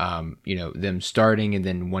them starting and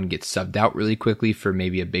then one gets subbed out really quickly for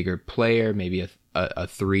maybe a bigger player, maybe a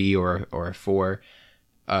 3 or a 4,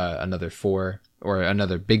 another 4 or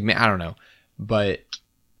another big man. I don't know, but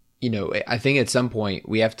I think at some point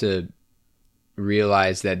we have to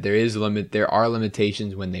realize that there are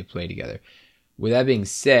limitations when they play together. With that being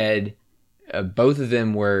said, both of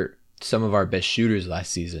them were some of our best shooters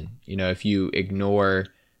last season. If you ignore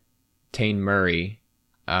Tane Murray,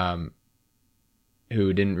 who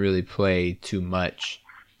didn't really play too much,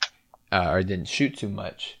 or didn't shoot too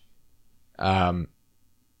much, Reese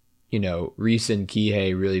and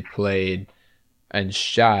Kihei really played and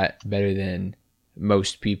shot better than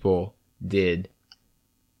most people did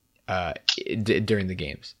during the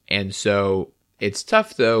games. And so it's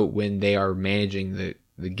tough though when they are managing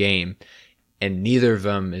the game and neither of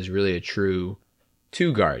them is really a true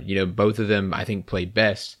 2 guard. Both of them I think play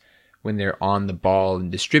best when they're on the ball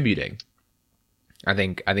and distributing. I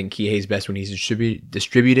think Kihei's best when he's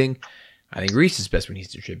distributing. I think Reese is best when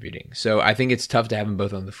he's distributing. So I think it's tough to have them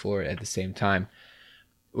both on the floor at the same time.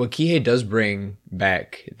 What Kihei does bring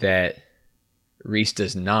back that Reese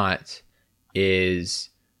does not is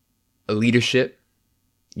a leadership,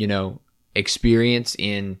 experience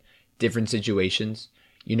in different situations.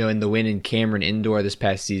 in the win in Cameron Indoor this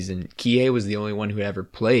past season, Kihei was the only one who had ever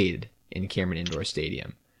played in Cameron Indoor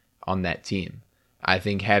Stadium on that team. I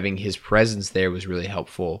think having his presence there was really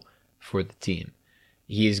helpful for the team.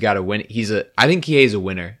 He's got to win. I think Kihei is a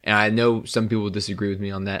winner, and I know some people disagree with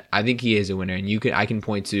me on that. I think he is a winner, and I can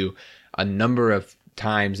point to a number of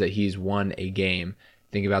times that he's won a game.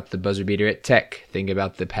 Think about the buzzer beater at Tech. Think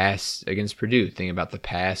about the pass against Purdue. Think about the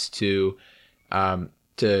pass to Wolde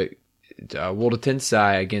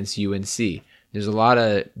Tensai against UNC. There's a lot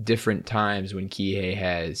of different times when Kihei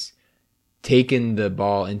has taken the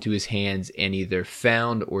ball into his hands and either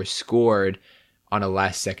found or scored on a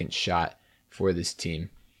last-second shot for this team.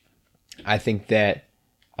 I think that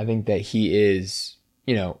he is,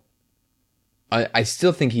 I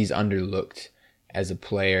still think he's underlooked as a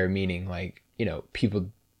player, meaning people,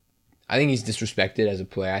 I think he's disrespected as a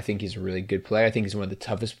player. I think he's a really good player. I think he's one of the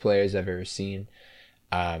toughest players I've ever seen.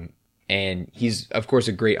 And he's, of course,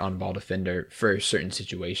 a great on-ball defender for certain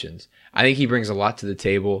situations. I think he brings a lot to the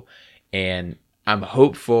table, and I'm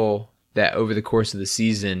hopeful that over the course of the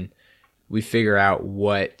season, we figure out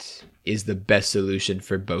what is the best solution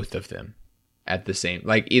for both of them at the same,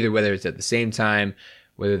 either whether it's at the same time,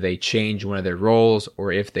 whether they change one of their roles,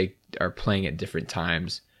 or if they are playing at different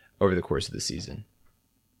times over the course of the season.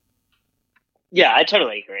 Yeah, I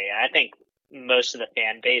totally agree. I think most of the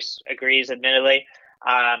fan base agrees, admittedly.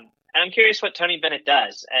 And I'm curious what Tony Bennett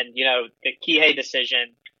does. And, the Kihei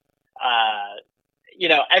decision,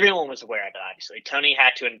 everyone was aware of it, obviously. Tony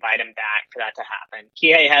had to invite him back for that to happen.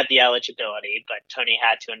 Kihei had the eligibility, but Tony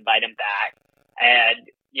had to invite him back. And,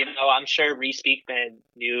 I'm sure Reese Beekman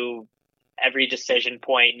knew every decision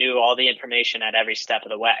point, knew all the information at every step of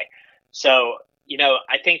the way. So,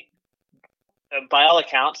 I think by all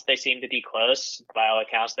accounts, they seem to be close. By all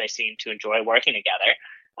accounts, they seem to enjoy working together.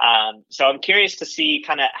 So I'm curious to see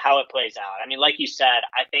kind of how it plays out. I mean, like you said,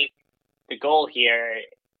 I think the goal here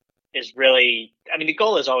is really, the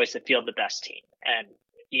goal is always to field the best team, and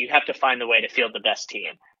you have to find the way to field the best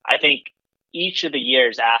team. I think each of the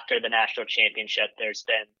years after the national championship, there's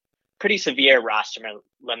been pretty severe roster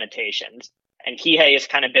limitations, and Kihei has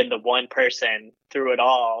kind of been the one person through it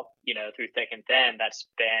all, through thick and thin, that's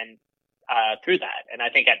been through that. And I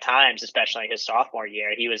think at times, especially his sophomore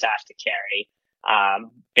year, he was asked to carry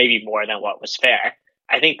maybe more than what was fair.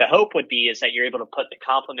 I think the hope would be is that you're able to put the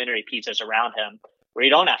complementary pieces around him where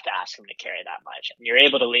you don't have to ask him to carry that much. And you're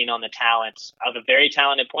able to lean on the talents of a very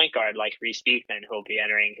talented point guard like Reese Beekman, who will be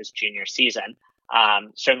entering his junior season.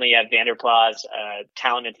 Certainly you have Vanderplas, a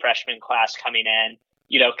talented freshman class coming in,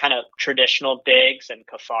 kind of traditional bigs and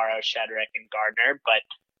Cafaro, Shedrick, and Gardner, but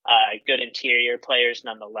good interior players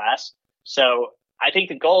nonetheless. So I think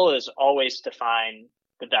the goal is always to find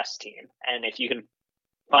the best team. And if you can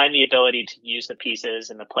find the ability to use the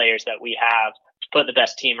pieces and the players that we have to put the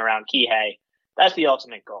best team around Kihei, that's the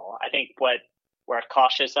ultimate goal. I think what we're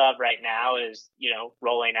cautious of right now is,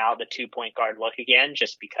 rolling out the 2-point guard look again,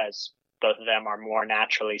 just because both of them are more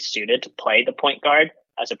naturally suited to play the point guard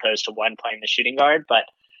as opposed to one playing the shooting guard. But,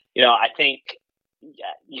 I think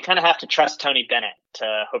you kind of have to trust Tony Bennett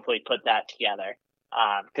to hopefully put that together.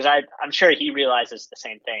 Because I'm sure he realizes the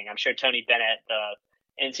same thing. I'm sure Tony Bennett, the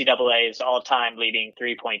NCAA's all-time leading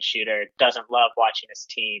 3-point shooter, doesn't love watching his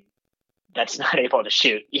team that's not able to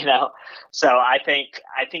shoot, So I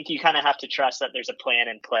think you kind of have to trust that there's a plan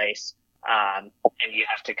in place, and you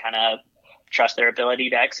have to kind of trust their ability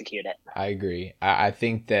to execute it. I agree. I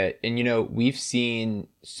think that, and we've seen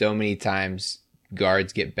so many times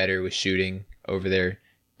guards get better with shooting over there,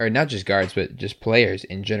 or not just guards, but just players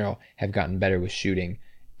in general have gotten better with shooting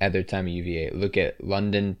at their time at UVA. Look at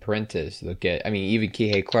London Prentice. Even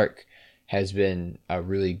Kihei Clark has been a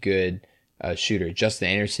really good shooter. Justin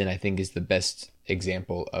Anderson, I think, is the best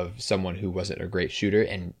example of someone who wasn't a great shooter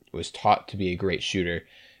and was taught to be a great shooter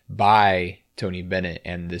by Tony Bennett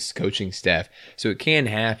and this coaching staff. So it can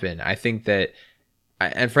happen. I think that,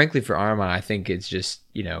 and frankly for Armon, I think it's just,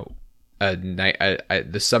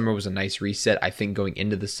 the summer was a nice reset. I think going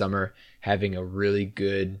into the summer, having a really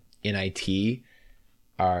good NIT,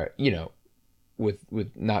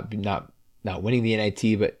 with not winning the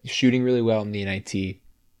NIT, but shooting really well in the NIT,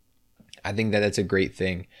 I think that that's a great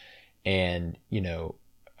thing. And,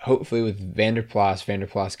 hopefully with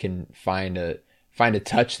Vanderplas can find a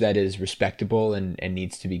touch that is respectable and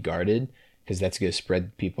needs to be guarded, because that's going to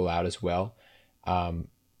spread people out as well. And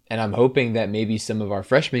I'm hoping that maybe some of our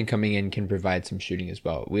freshmen coming in can provide some shooting as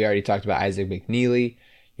well. We already talked about Isaac McNeely,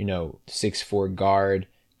 6'4" guard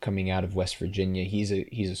coming out of West Virginia. He's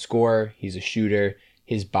a scorer. He's a shooter.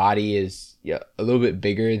 His body is a little bit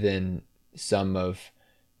bigger than some of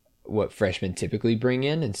what freshmen typically bring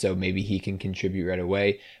in, and so maybe he can contribute right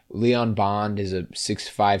away. Leon Bond is a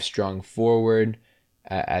 6'5" strong forward,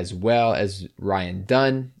 as well as Ryan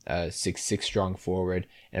Dunn, 6'6" strong forward,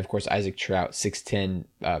 and of course Isaac Trout, 6'10"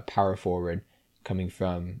 power forward, coming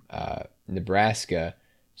from Nebraska.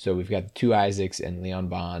 So we've got the two Isaacs and Leon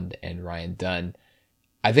Bond and Ryan Dunn.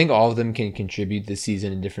 I think all of them can contribute this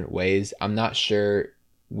season in different ways. I'm not sure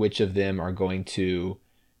which of them are going to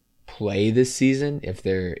play this season, if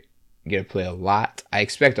they're going to play a lot. I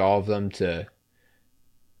expect all of them to,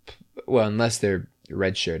 well, unless they're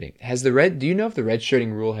redshirting. Do you know if the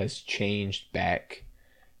redshirting rule has changed back?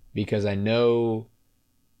 Because I know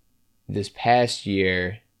this past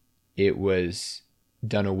year it was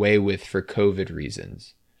done away with for COVID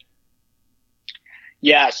reasons.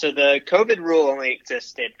 Yeah, so the COVID rule only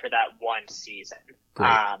existed for that one season.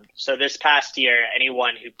 So this past year,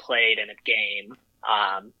 anyone who played in a game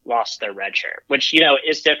lost their red shirt, which,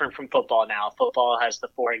 is different from football now. Football has the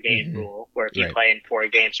 4-game rule, where if you play in 4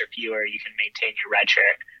 games or fewer, you can maintain your red shirt.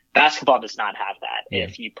 Basketball does not have that. Yeah.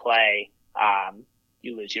 If you play,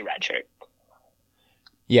 you lose your red shirt.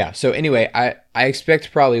 Yeah, so anyway, I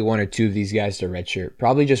expect probably 1 or 2 of these guys to redshirt.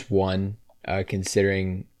 Probably just one,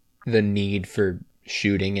 considering the need for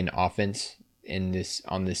shooting and offense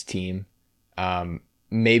on this team.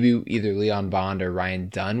 Maybe either Leon Bond or Ryan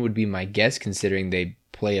Dunn would be my guess, considering they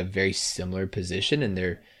play a very similar position and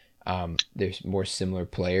they're more similar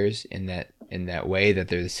players in that way, that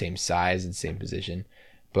they're the same size and same position.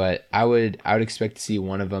 But I would expect to see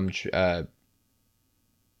one of them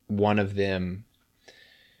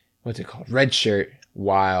what's it called, redshirt,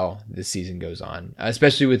 while the season goes on,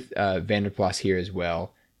 especially with Vanderplas here as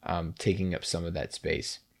well, taking up some of that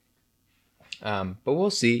space. But we'll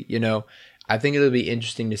see. I think it'll be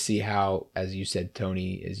interesting to see how, as you said,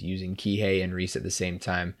 Tony is using Kihei and Reese at the same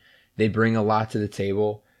time. They bring a lot to the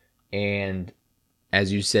table, and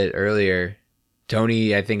as you said earlier,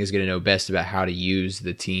 Tony, I think, is going to know best about how to use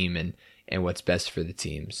the team and what's best for the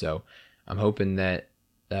team. So I'm hoping that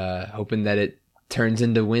it turns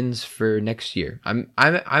into wins for next year. I'm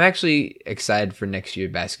actually excited for next year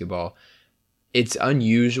basketball. It's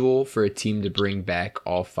unusual for a team to bring back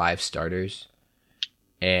all 5 starters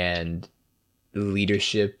and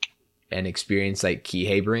leadership and experience like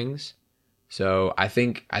Kihei brings. So I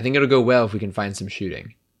think it'll go well if we can find some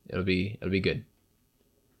shooting. It'll be good.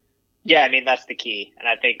 Yeah, that's the key, and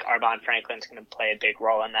I think Armaan Franklin's going to play a big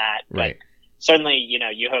role in that. Right. But certainly,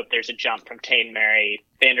 you hope there's a jump from Taine Murray.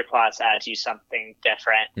 Vanderplas adds you something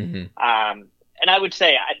different. Mm-hmm. And I would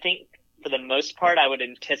say, I think for the most part, I would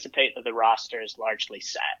anticipate that the roster is largely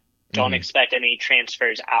set. Don't expect any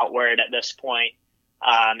transfers outward at this point.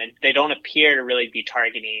 And they don't appear to really be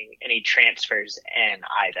targeting any transfers in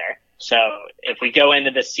either. So if we go into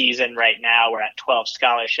the season right now, we're at 12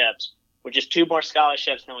 scholarships, which is 2 more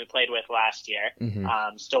scholarships than we played with last year.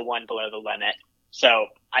 Still 1 below the limit. So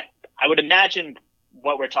I would imagine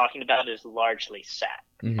what we're talking about is largely set,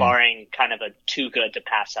 barring kind of a too good to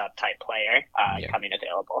pass up type player coming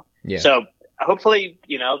available. Yeah. So hopefully,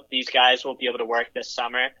 these guys will be able to work this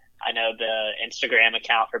summer. I know the Instagram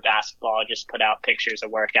account for basketball just put out pictures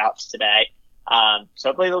of workouts today. So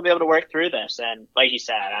hopefully they'll be able to work through this. And like you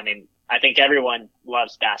said, I think everyone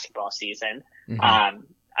loves basketball season.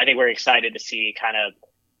 I think we're excited to see kind of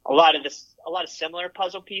a lot of similar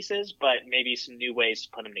puzzle pieces, but maybe some new ways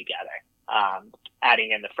to put them together,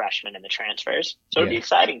 adding in the freshmen and the transfers. So it'll be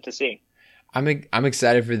exciting to see. I'm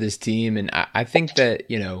excited for this team, and I think that,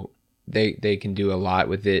 they can do a lot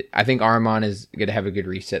with it. I think Armaan is going to have a good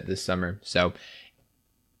reset this summer. So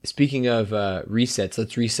speaking of resets,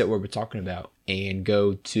 let's reset what we're talking about and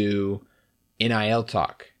go to NIL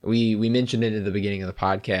talk. We mentioned it at the beginning of the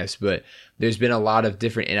podcast, but there's been a lot of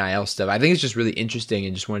different NIL stuff. I think it's just really interesting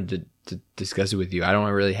and just wanted to discuss it with you. I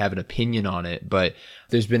don't really have an opinion on it, but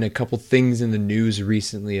there's been a couple things in the news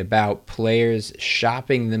recently about players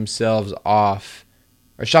shopping themselves off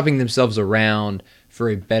or shopping themselves around for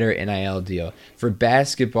a better NIL deal. For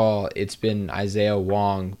basketball, it's been Isaiah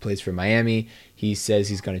Wong, who plays for Miami. He says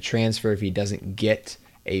he's going to transfer if he doesn't get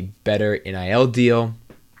a better NIL deal.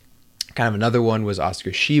 Kind of another one was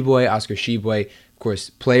Oscar Tshiebwe. Oscar Tshiebwe, of course,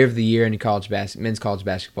 player of the year in men's college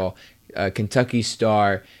basketball. Kentucky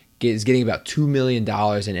star is getting about $2 million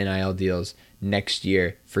in NIL deals next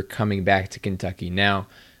year for coming back to Kentucky. Now,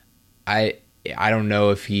 I don't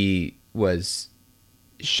know if he was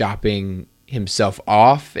shopping himself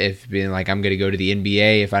off, if being like, I'm going to go to the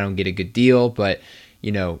NBA if I don't get a good deal, but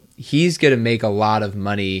he's going to make a lot of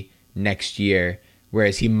money next year,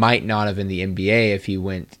 whereas he might not have in the NBA if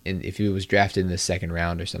he was drafted in the second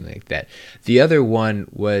round or something like that. The other one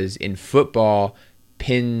was in football.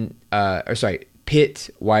 Pitt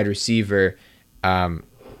wide receiver.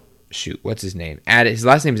 What's his name? His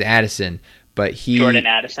last name is Addison, but Jordan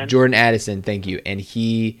Addison. Jordan Addison, thank you. And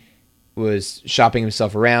he was shopping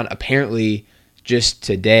himself around. Apparently, just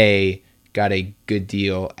today, got a good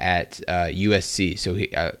deal at USC. So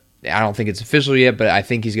I don't think it's official yet, but I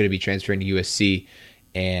think he's going to be transferring to USC.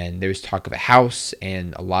 And there's talk of a house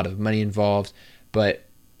and a lot of money involved. But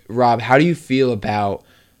Rob, how do you feel about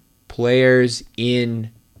players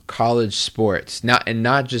in college sports, not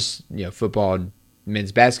just football and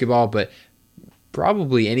men's basketball, but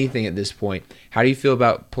probably anything at this point? How do you feel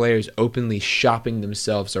about players openly shopping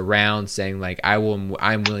themselves around, saying like, I'm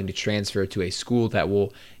willing to transfer to a school that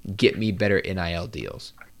will get me better NIL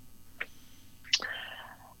deals?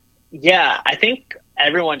 Yeah, I think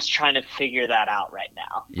everyone's trying to figure that out right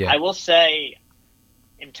now. Yeah. I will say,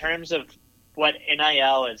 in terms of what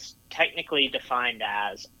NIL is technically defined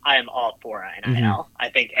as, I am all for NIL. Mm-hmm. I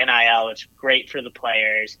think NIL is great for the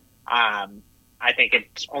players. I think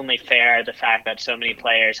it's only fair, the fact that so many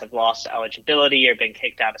players have lost eligibility or been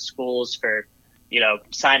kicked out of schools for,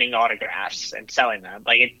 signing autographs and selling them.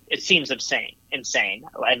 Like it seems insane.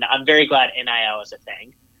 And I'm very glad NIL is a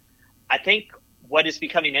thing. I think what is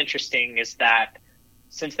becoming interesting is that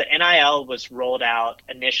since the NIL was rolled out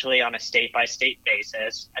initially on a state-by-state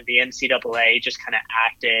basis, and the NCAA just kind of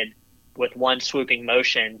acted with one swooping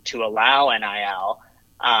motion to allow NIL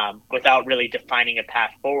without really defining a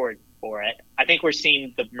path forward for it, I think we're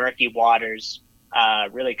seeing the murky waters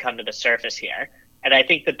really come to the surface here. And I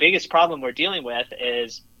think the biggest problem we're dealing with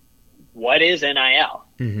is, what is NIL?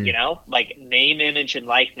 Mm-hmm. Like name, image, and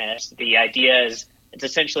likeness. The idea is it's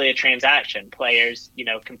essentially a transaction. Players,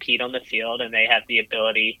 compete on the field, and they have the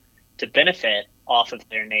ability to benefit off of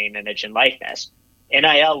their name, image, and likeness.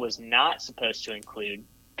 NIL was not supposed to include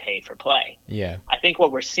pay for play. Yeah. I think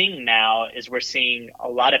what we're seeing now is we're seeing a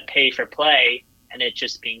lot of pay for play, and it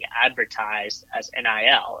just being advertised as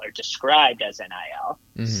NIL or described as NIL.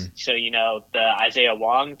 Mm-hmm. So, the Isaiah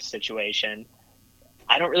Wong situation,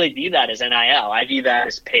 I don't really view that as NIL. I view that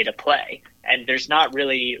as pay to play. And there's not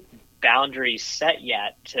really boundaries set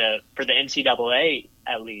yet for the NCAA,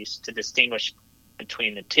 at least, to distinguish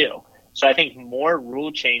between the two. So I think more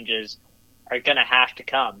rule changes are going to have to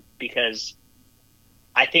come, because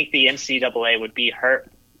I think the NCAA would be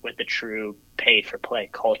hurt with the true pay for play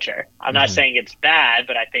culture. I'm not saying it's bad,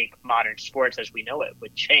 but I think modern sports as we know it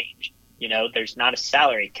would change. There's not a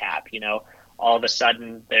salary cap. All of a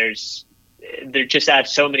sudden there just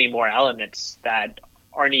adds so many more elements that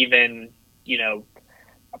aren't even,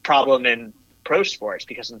 a problem in pro sports,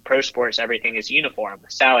 because in pro sports everything is uniform,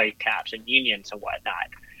 salary caps and unions and whatnot.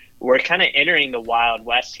 We're kind of entering the Wild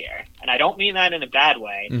West here. And I don't mean that in a bad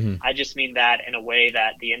way. Mm-hmm. I just mean that in a way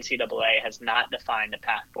that the NCAA has not defined a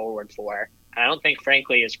path forward for. And I don't think,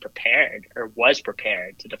 frankly, is prepared or was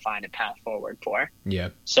prepared to define a path forward for. Yeah.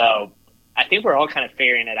 So I think we're all kind of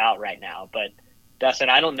figuring it out right now. But Dustin,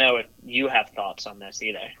 I don't know if you have thoughts on this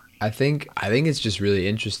either. I think it's just really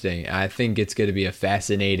interesting. I think it's going to be a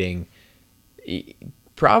fascinating,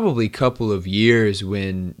 probably couple of years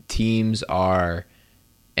when teams are,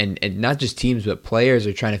 and not just teams, but players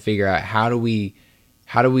are trying to figure out how do we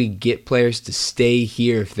get players to stay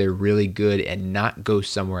here if they're really good and not go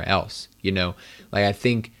somewhere else. Like I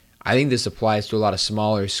think this applies to a lot of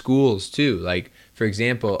smaller schools too. Like for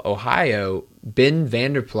example, Ohio, Ben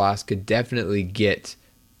Vanderplas could definitely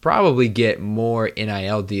probably get more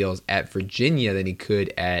NIL deals at Virginia than he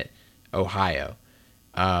could at Ohio,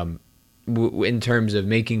 in terms of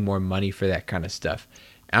making more money for that kind of stuff.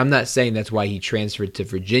 I'm not saying that's why he transferred to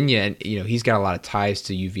Virginia, and he's got a lot of ties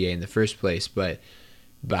to UVA in the first place, but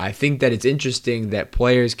I think that it's interesting that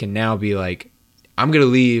players can now be like, I'm going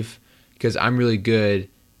to leave because I'm really good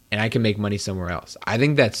and I can make money somewhere else. I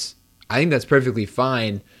think that's perfectly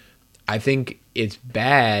fine. I think it's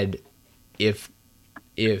bad if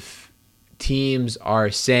teams are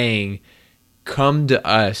saying, come to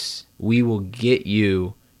us, we will get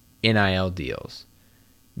you NIL deals.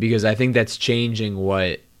 Because I think that's changing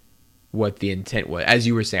what the intent was. As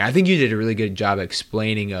you were saying, I think you did a really good job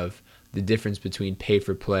explaining of the difference between pay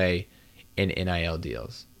for play and NIL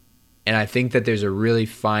deals. And I think that there's a really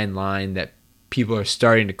fine line that people are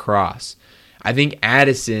starting to cross. I think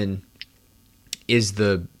Addison is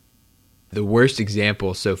the worst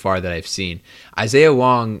example so far that I've seen. Isaiah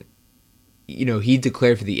Wong, he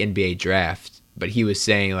declared for the NBA draft, but he was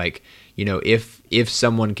saying like, if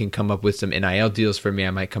someone can come up with some NIL deals for me,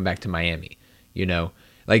 I might come back to Miami.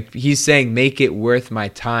 Like he's saying, make it worth my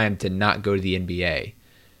time to not go to the NBA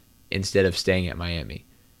instead of staying at Miami.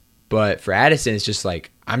 But for Addison, it's just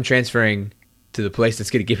like, I'm transferring to the place that's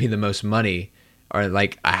going to give me the most money. or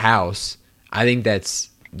like a house, I think that's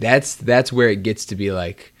where it gets to be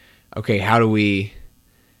like, okay,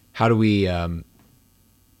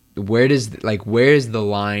 where's the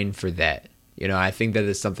line for that? You know, I think that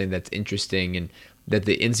is something that's interesting and that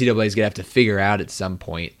the NCAA is going to have to figure out at some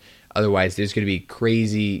point. Otherwise, there's going to be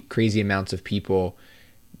crazy amounts of people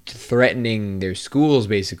threatening their schools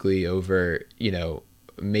basically over, you know,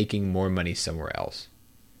 making more money somewhere else.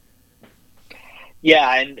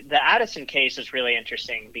 Yeah, and the Addison case is really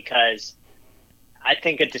interesting because I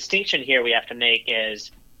think a distinction here we have to make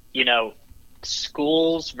is, you know,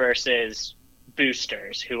 schools versus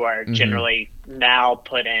boosters who are generally now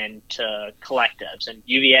put into collectives. And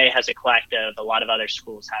UVA has a collective. A lot of other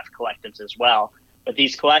schools have collectives as well. But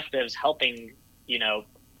these collectives helping, you know,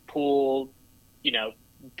 pool, you know,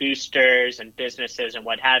 boosters and businesses and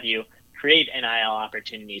what have you, create NIL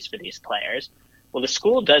opportunities for these players. Well, the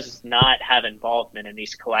school does not have involvement in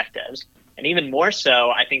these collectives. And even more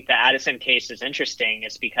so, I think the Addison case is interesting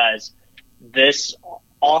is because this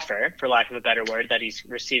offer, for lack of a better word, that he's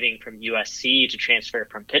receiving from USC to transfer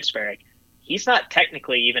from Pittsburgh, he's not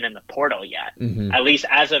technically even in the portal yet, at least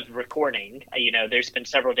as of recording. You know, there's been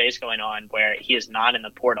several days going on where he is not in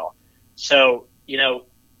the portal. So, you know,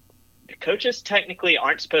 the coaches technically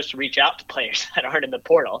aren't supposed to reach out to players that aren't in the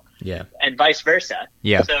portal, and vice versa.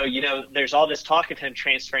 So, you know, there's all this talk of him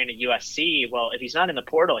transferring to USC. Well, if he's not in the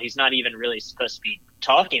portal, he's not even really supposed to be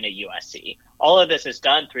talking to USC. All of this is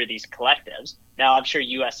done through these collectives. Now, I'm sure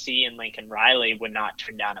USC and Lincoln Riley would not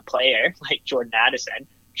turn down a player like Jordan Addison. I'm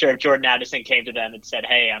sure if Jordan Addison came to them and said,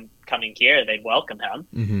 hey, I'm coming here, they'd welcome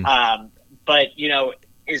him. But, you know,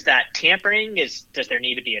 is that tampering? Does there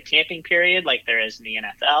need to be a tamping period like there is in the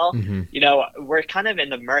NFL? You know, we're kind of in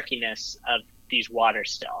the murkiness of these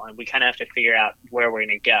waters still, and we kind of have to figure out where we're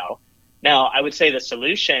going to go. Now, I would say the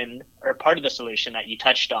solution, or part of the solution that you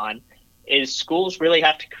touched on, is schools really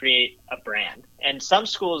have to create a brand. And some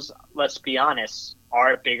schools, let's be honest,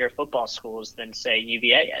 are bigger football schools than, say,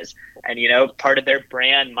 UVA is. And, you know, part of their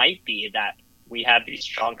brand might be that we have these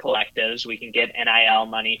strong collectives. We can get NIL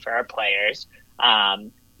money for our players.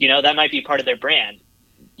 You know, that might be part of their brand.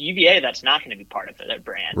 UVA, that's not going to be part of their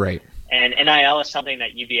brand. Right. And NIL is something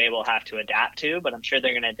that UVA will have to adapt to, but I'm sure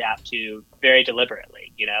they're going to adapt to very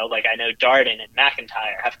deliberately. You know, like I know Darden and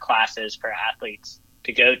McIntyre have classes for athletes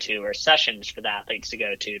to go to, or sessions for the athletes to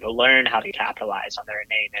go to learn how to capitalize on their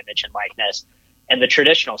name, image, and likeness in the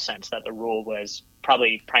traditional sense that the rule was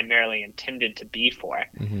probably primarily intended to be for.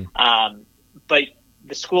 But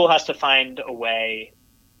the school has to find a way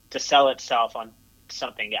to sell itself on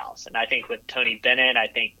something else. And I think with Tony Bennett, I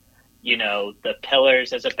think, you know, the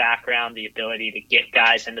pillars as a background, the ability to get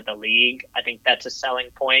guys into the league, I think that's a selling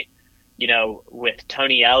point. You know, with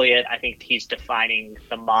Tony Elliott, I think he's defining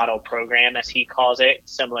the model program, as he calls it,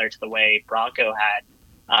 similar to the way Bronco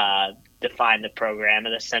had defined the program,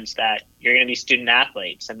 in the sense that you're going to be student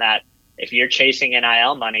athletes, and that if you're chasing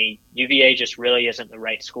NIL money, UVA just really isn't the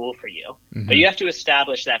right school for you. But you have to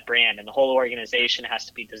establish that brand, and the whole organization has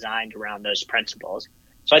to be designed around those principles.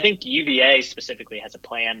 So I think UVA specifically has a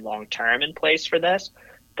plan long-term in place for this,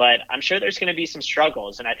 but I'm sure there's going to be some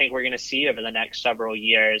struggles, and I think we're going to see over the next several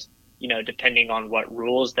years, you know, depending on what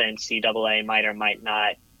rules the NCAA might or might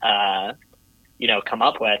not, you know, come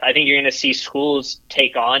up with. I think you're going to see schools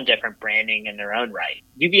take on different branding in their own right.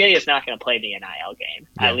 UVA is not going to play the NIL game,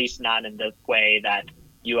 at least not in the way that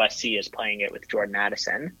USC is playing it with Jordan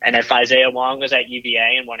Addison. And if Isaiah Wong was at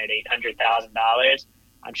UVA and wanted $800,000,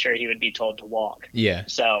 I'm sure he would be told to walk.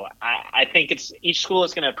 So I think each school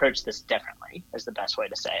is going to approach this differently, is the best way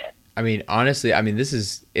to say it. I mean, honestly,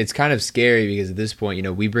 it's kind of scary because at this point, you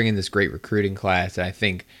know, we bring in this great recruiting class, and I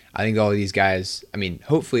think all of these guys, I mean,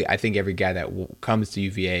 hopefully, I think every guy that comes to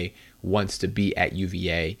UVA wants to be at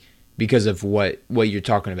UVA because of what you're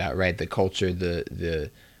talking about, right? The culture,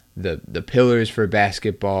 the pillars for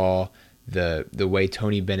basketball, the way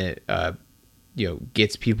Tony Bennett, you know,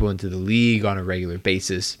 gets people into the league on a regular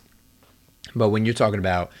basis. But when you're talking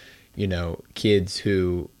about, you know, kids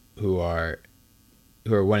who are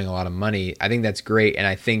winning a lot of money, I think that's great. And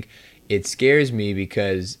I think it scares me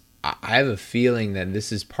because I have a feeling that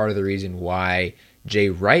this is part of the reason why Jay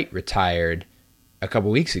Wright retired a couple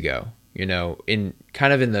weeks ago, you know, in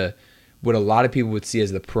kind of in the, what a lot of people would see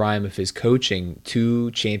as the prime of his coaching,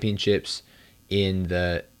 2 championships in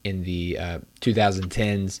the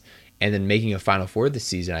 2010s, and then making a Final Four this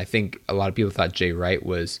season. I think a lot of people thought Jay Wright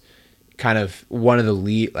was kind of one of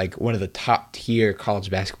the top tier college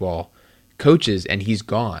basketball coaches, and he's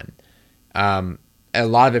gone. A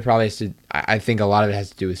lot of it probably has to, I think a lot of it has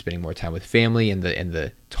to do with spending more time with family and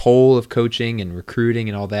the toll of coaching and recruiting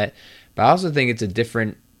and all that. But I also think it's a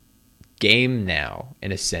different game now,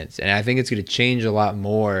 in a sense. And I think it's going to change a lot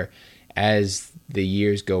more as the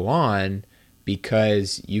years go on,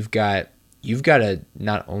 because you've got to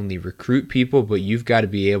not only recruit people, but you've got to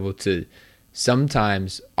be able to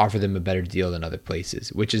sometimes offer them a better deal than other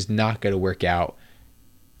places, which is not going to work out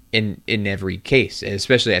in every case, and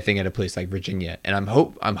especially I think at a place like Virginia. And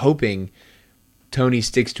I'm hoping Tony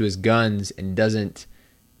sticks to his guns and doesn't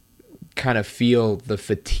kind of feel the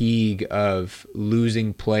fatigue of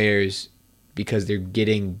losing players because they're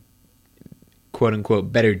getting quote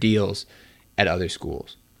unquote better deals at other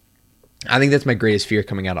schools. I think that's my greatest fear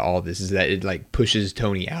coming out of all of this, is that it like pushes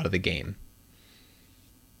Tony out of the game.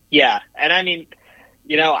 Yeah. And I mean,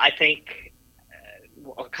 I think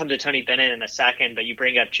I'll come to Tony Bennett in a second, but you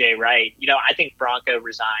bring up Jay Wright. I think Bronco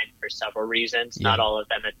resigned for several reasons. Yeah. Not all of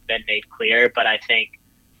them have been made clear, but I think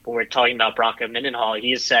when we're talking about Bronco Mendenhall,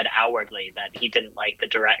 he has said outwardly that he didn't like the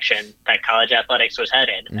direction that college athletics was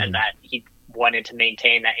headed, and that he wanted to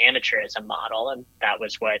maintain that amateurism model, and that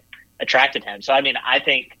was what attracted him. So, I mean, I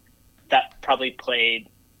think that probably played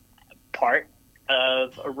part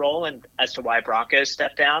of a role as to why Bronco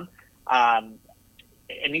stepped down. And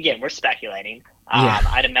again, we're speculating.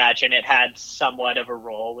 I'd imagine it had somewhat of a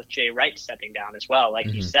role with Jay Wright stepping down as well, like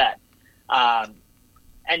you said.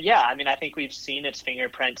 And yeah, I mean, I think we've seen its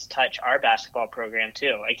fingerprints touch our basketball program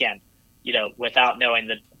too. Again, without knowing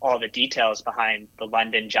all the details behind the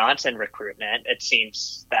London Johnson recruitment, it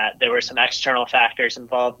seems that there were some external factors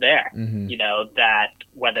involved there. That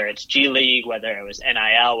whether it's G League, whether it was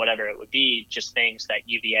NIL, whatever it would be, just things that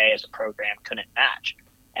UVA as a program couldn't match.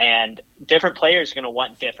 And different players are going to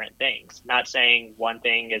want different things. Not saying one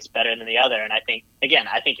thing is better than the other. And I think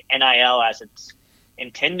NIL as it's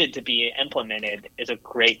intended to be implemented is a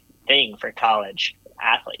great thing for college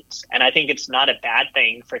athletes. And I think it's not a bad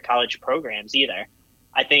thing for college programs either.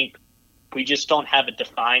 I think we just don't have a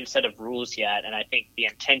defined set of rules yet. And I think the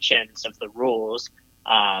intentions of the rules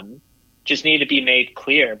just need to be made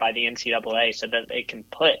clear by the NCAA so that they can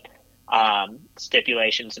put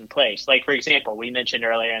stipulations in place. Like, for example, we mentioned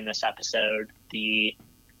earlier in this episode, the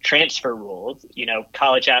transfer rules.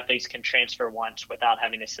 College athletes can transfer once without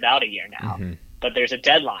having to sit out a year now. But there's a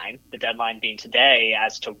deadline, the deadline being today,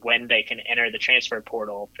 as to when they can enter the transfer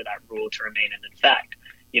portal for that rule to remain in effect.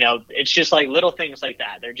 It's just like little things like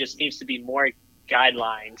that. There just needs to be more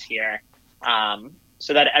guidelines here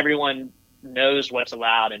so that everyone knows what's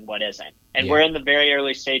allowed and what isn't. And we're in the very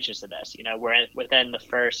early stages of this. We're within the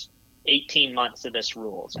first 18 months of this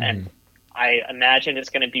rules. And I imagine it's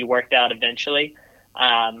going to be worked out eventually.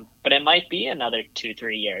 But it might be another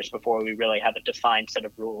 2-3 years before we really have a defined set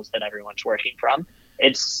of rules that everyone's working from.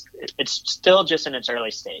 It's still just in its early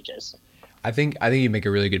stages. I think you make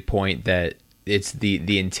a really good point that it's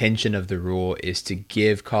the intention of the rule is to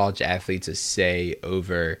give college athletes a say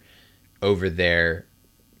over their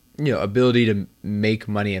ability to make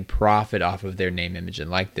money and profit off of their name, image,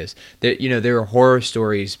 and likeness. There were horror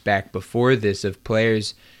stories back before this of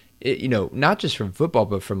players, not just from football,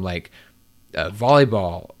 but from like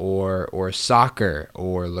volleyball or soccer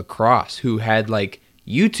or lacrosse, who had like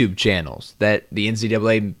YouTube channels that the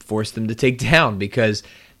NCAA forced them to take down because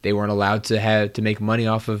they weren't allowed to make money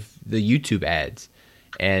off of the YouTube ads,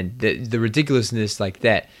 and the ridiculousness like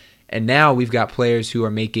that. And now we've got players who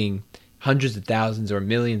are making hundreds of thousands or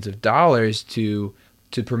millions of dollars to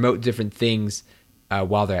promote different things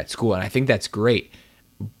while they're at school, and I think that's great.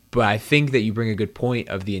 But I think that you bring a good point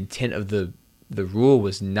of the intent of the rule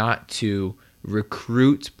was not to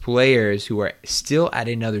recruit players who are still at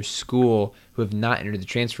another school who have not entered the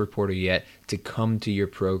transfer portal yet to come to your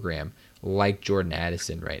program, like Jordan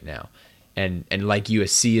Addison right now, and like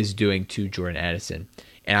USC is doing to Jordan Addison.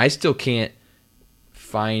 And I still can't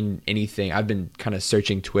find anything. I've been kind of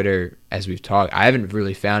searching Twitter as we've talked. I haven't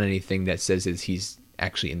really found anything that says that he's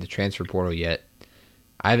actually in the transfer portal yet.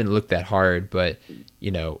 I haven't looked that hard, but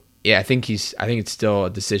I think it's still a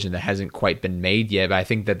decision that hasn't quite been made yet. But I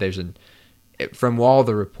think that from all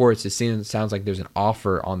the reports, it sounds like there's an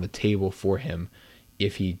offer on the table for him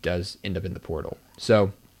if he does end up in the portal.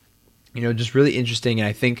 So, just really interesting. And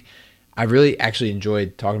I think I really actually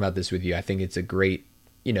enjoyed talking about this with you. I think it's a great,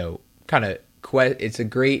 it's a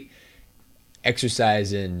great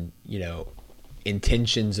exercise in,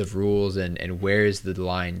 intentions of rules and where is the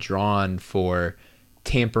line drawn for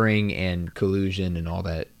tampering and collusion and all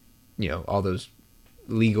that, all those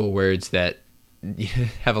legal words that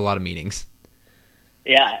have a lot of meanings.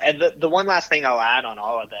 Yeah, and the one last thing I'll add on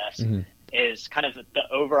all of this is kind of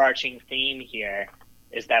the overarching theme here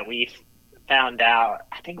is that we found out,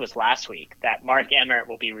 I think it was last week, that Mark Emmert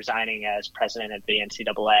will be resigning as president of the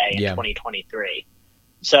NCAA in 2023.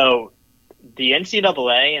 So the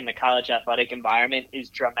NCAA and the college athletic environment is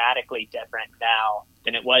dramatically different now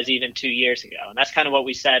than it was even 2 years ago. And that's kind of what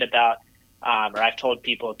we said about, or I've told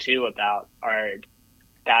people too, about our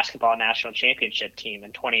basketball national championship team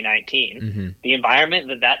in 2019. Mm-hmm. The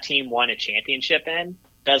environment that team won a championship in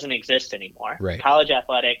doesn't exist anymore. Right. College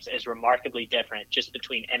athletics is remarkably different just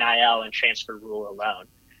between NIL and transfer rule alone.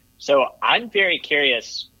 So I'm very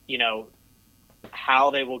curious,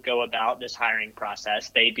 how they will go about this hiring process,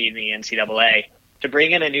 they being the NCAA, to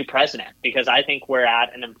bring in a new president, because I think we're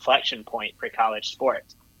at an inflection point for college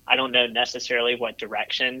sports. I don't know necessarily what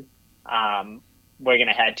direction we're going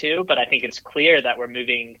to head to, but I think it's clear that we're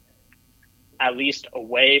moving at least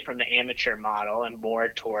away from the amateur model and more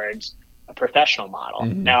towards a professional model.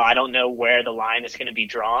 Mm-hmm. Now, I don't know where the line is going to be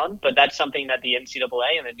drawn, but that's something that the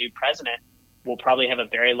NCAA and the new president will probably have a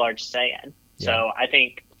very large say in. Yeah. So I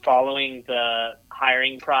think following the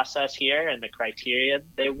hiring process here and the criteria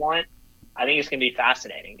they want, I think it's going to be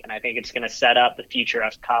fascinating. And I think it's going to set up the future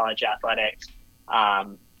of college athletics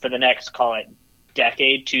for the next, call it,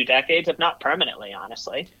 decade, 2 decades, if not permanently,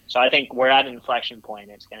 honestly. So I think we're at an inflection point.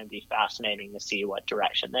 It's going to be fascinating to see what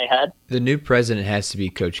direction they head. The new president has to be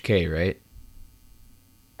Coach K, right?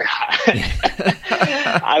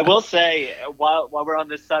 I will say, while we're on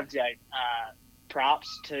this subject,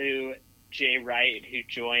 props to Jay Wright, who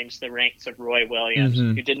joins the ranks of Roy Williams,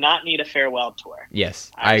 Mm-hmm. who did not need a farewell tour.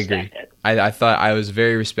 Yes, I agree. I thought I was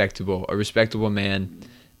very respectable, a respectable man,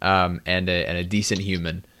 and a decent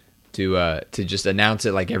human to just announce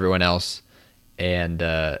it like everyone else, and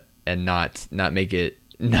not make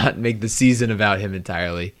the season about him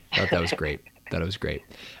entirely. I thought that was great.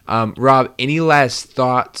 Rob, any last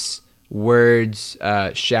thoughts, words,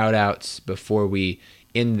 shout outs before we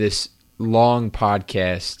end this long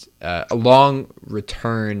podcast, a long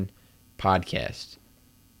return podcast?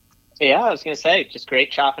 Yeah, I was going to say, just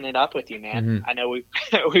great chopping it up with you, man. Mm-hmm. I know we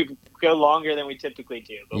go longer than we typically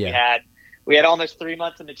do, but Yeah. we had almost 3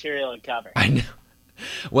 months of material to cover. I know.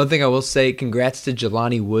 One thing I will say, congrats to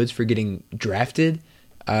Jelani Woods for getting drafted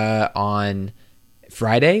on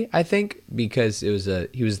Friday, I think, because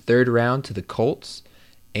he was third round to the Colts,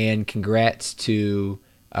 and congrats to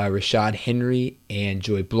Rashad Henry and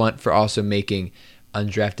Joey Blunt for also making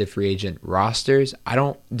undrafted free agent rosters.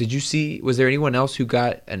 Did you see, was there anyone else who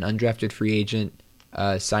got an undrafted free agent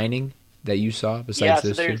signing that you saw besides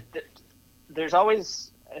those two? There's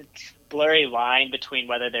always a blurry line between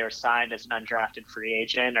whether they were signed as an undrafted free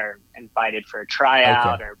agent or invited for a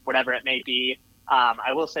tryout or whatever it may be.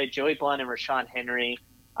 I will say Joey Blunt and Rashawn Henry,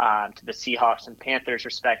 to the Seahawks and Panthers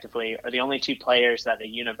respectively, are the only 2 players that the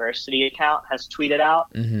university account has tweeted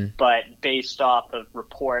out. Mm-hmm. But based off of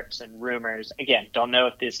reports and rumors, again, don't know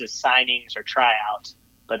if this is signings or tryouts,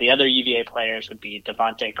 but the other UVA players would be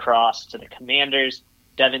Devontae Cross to the Commanders,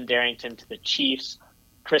 Devin Darrington to the Chiefs,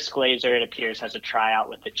 Chris Glazer, it appears, has a tryout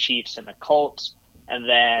with the Chiefs and the Colts. And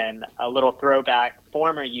then a little throwback,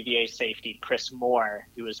 former UVA safety Chris Moore,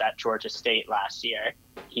 who was at Georgia State last year.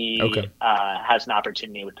 He has an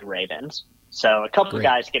opportunity with the Ravens. So a couple of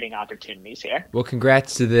guys getting opportunities here. Well,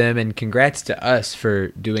 congrats to them, and congrats to us for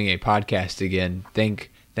doing a podcast again. Thank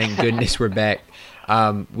goodness we're back.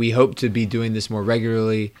 We hope to be doing this more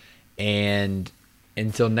regularly. And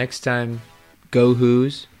until next time, go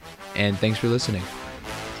Who's, and thanks for listening.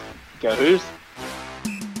 Go Who's.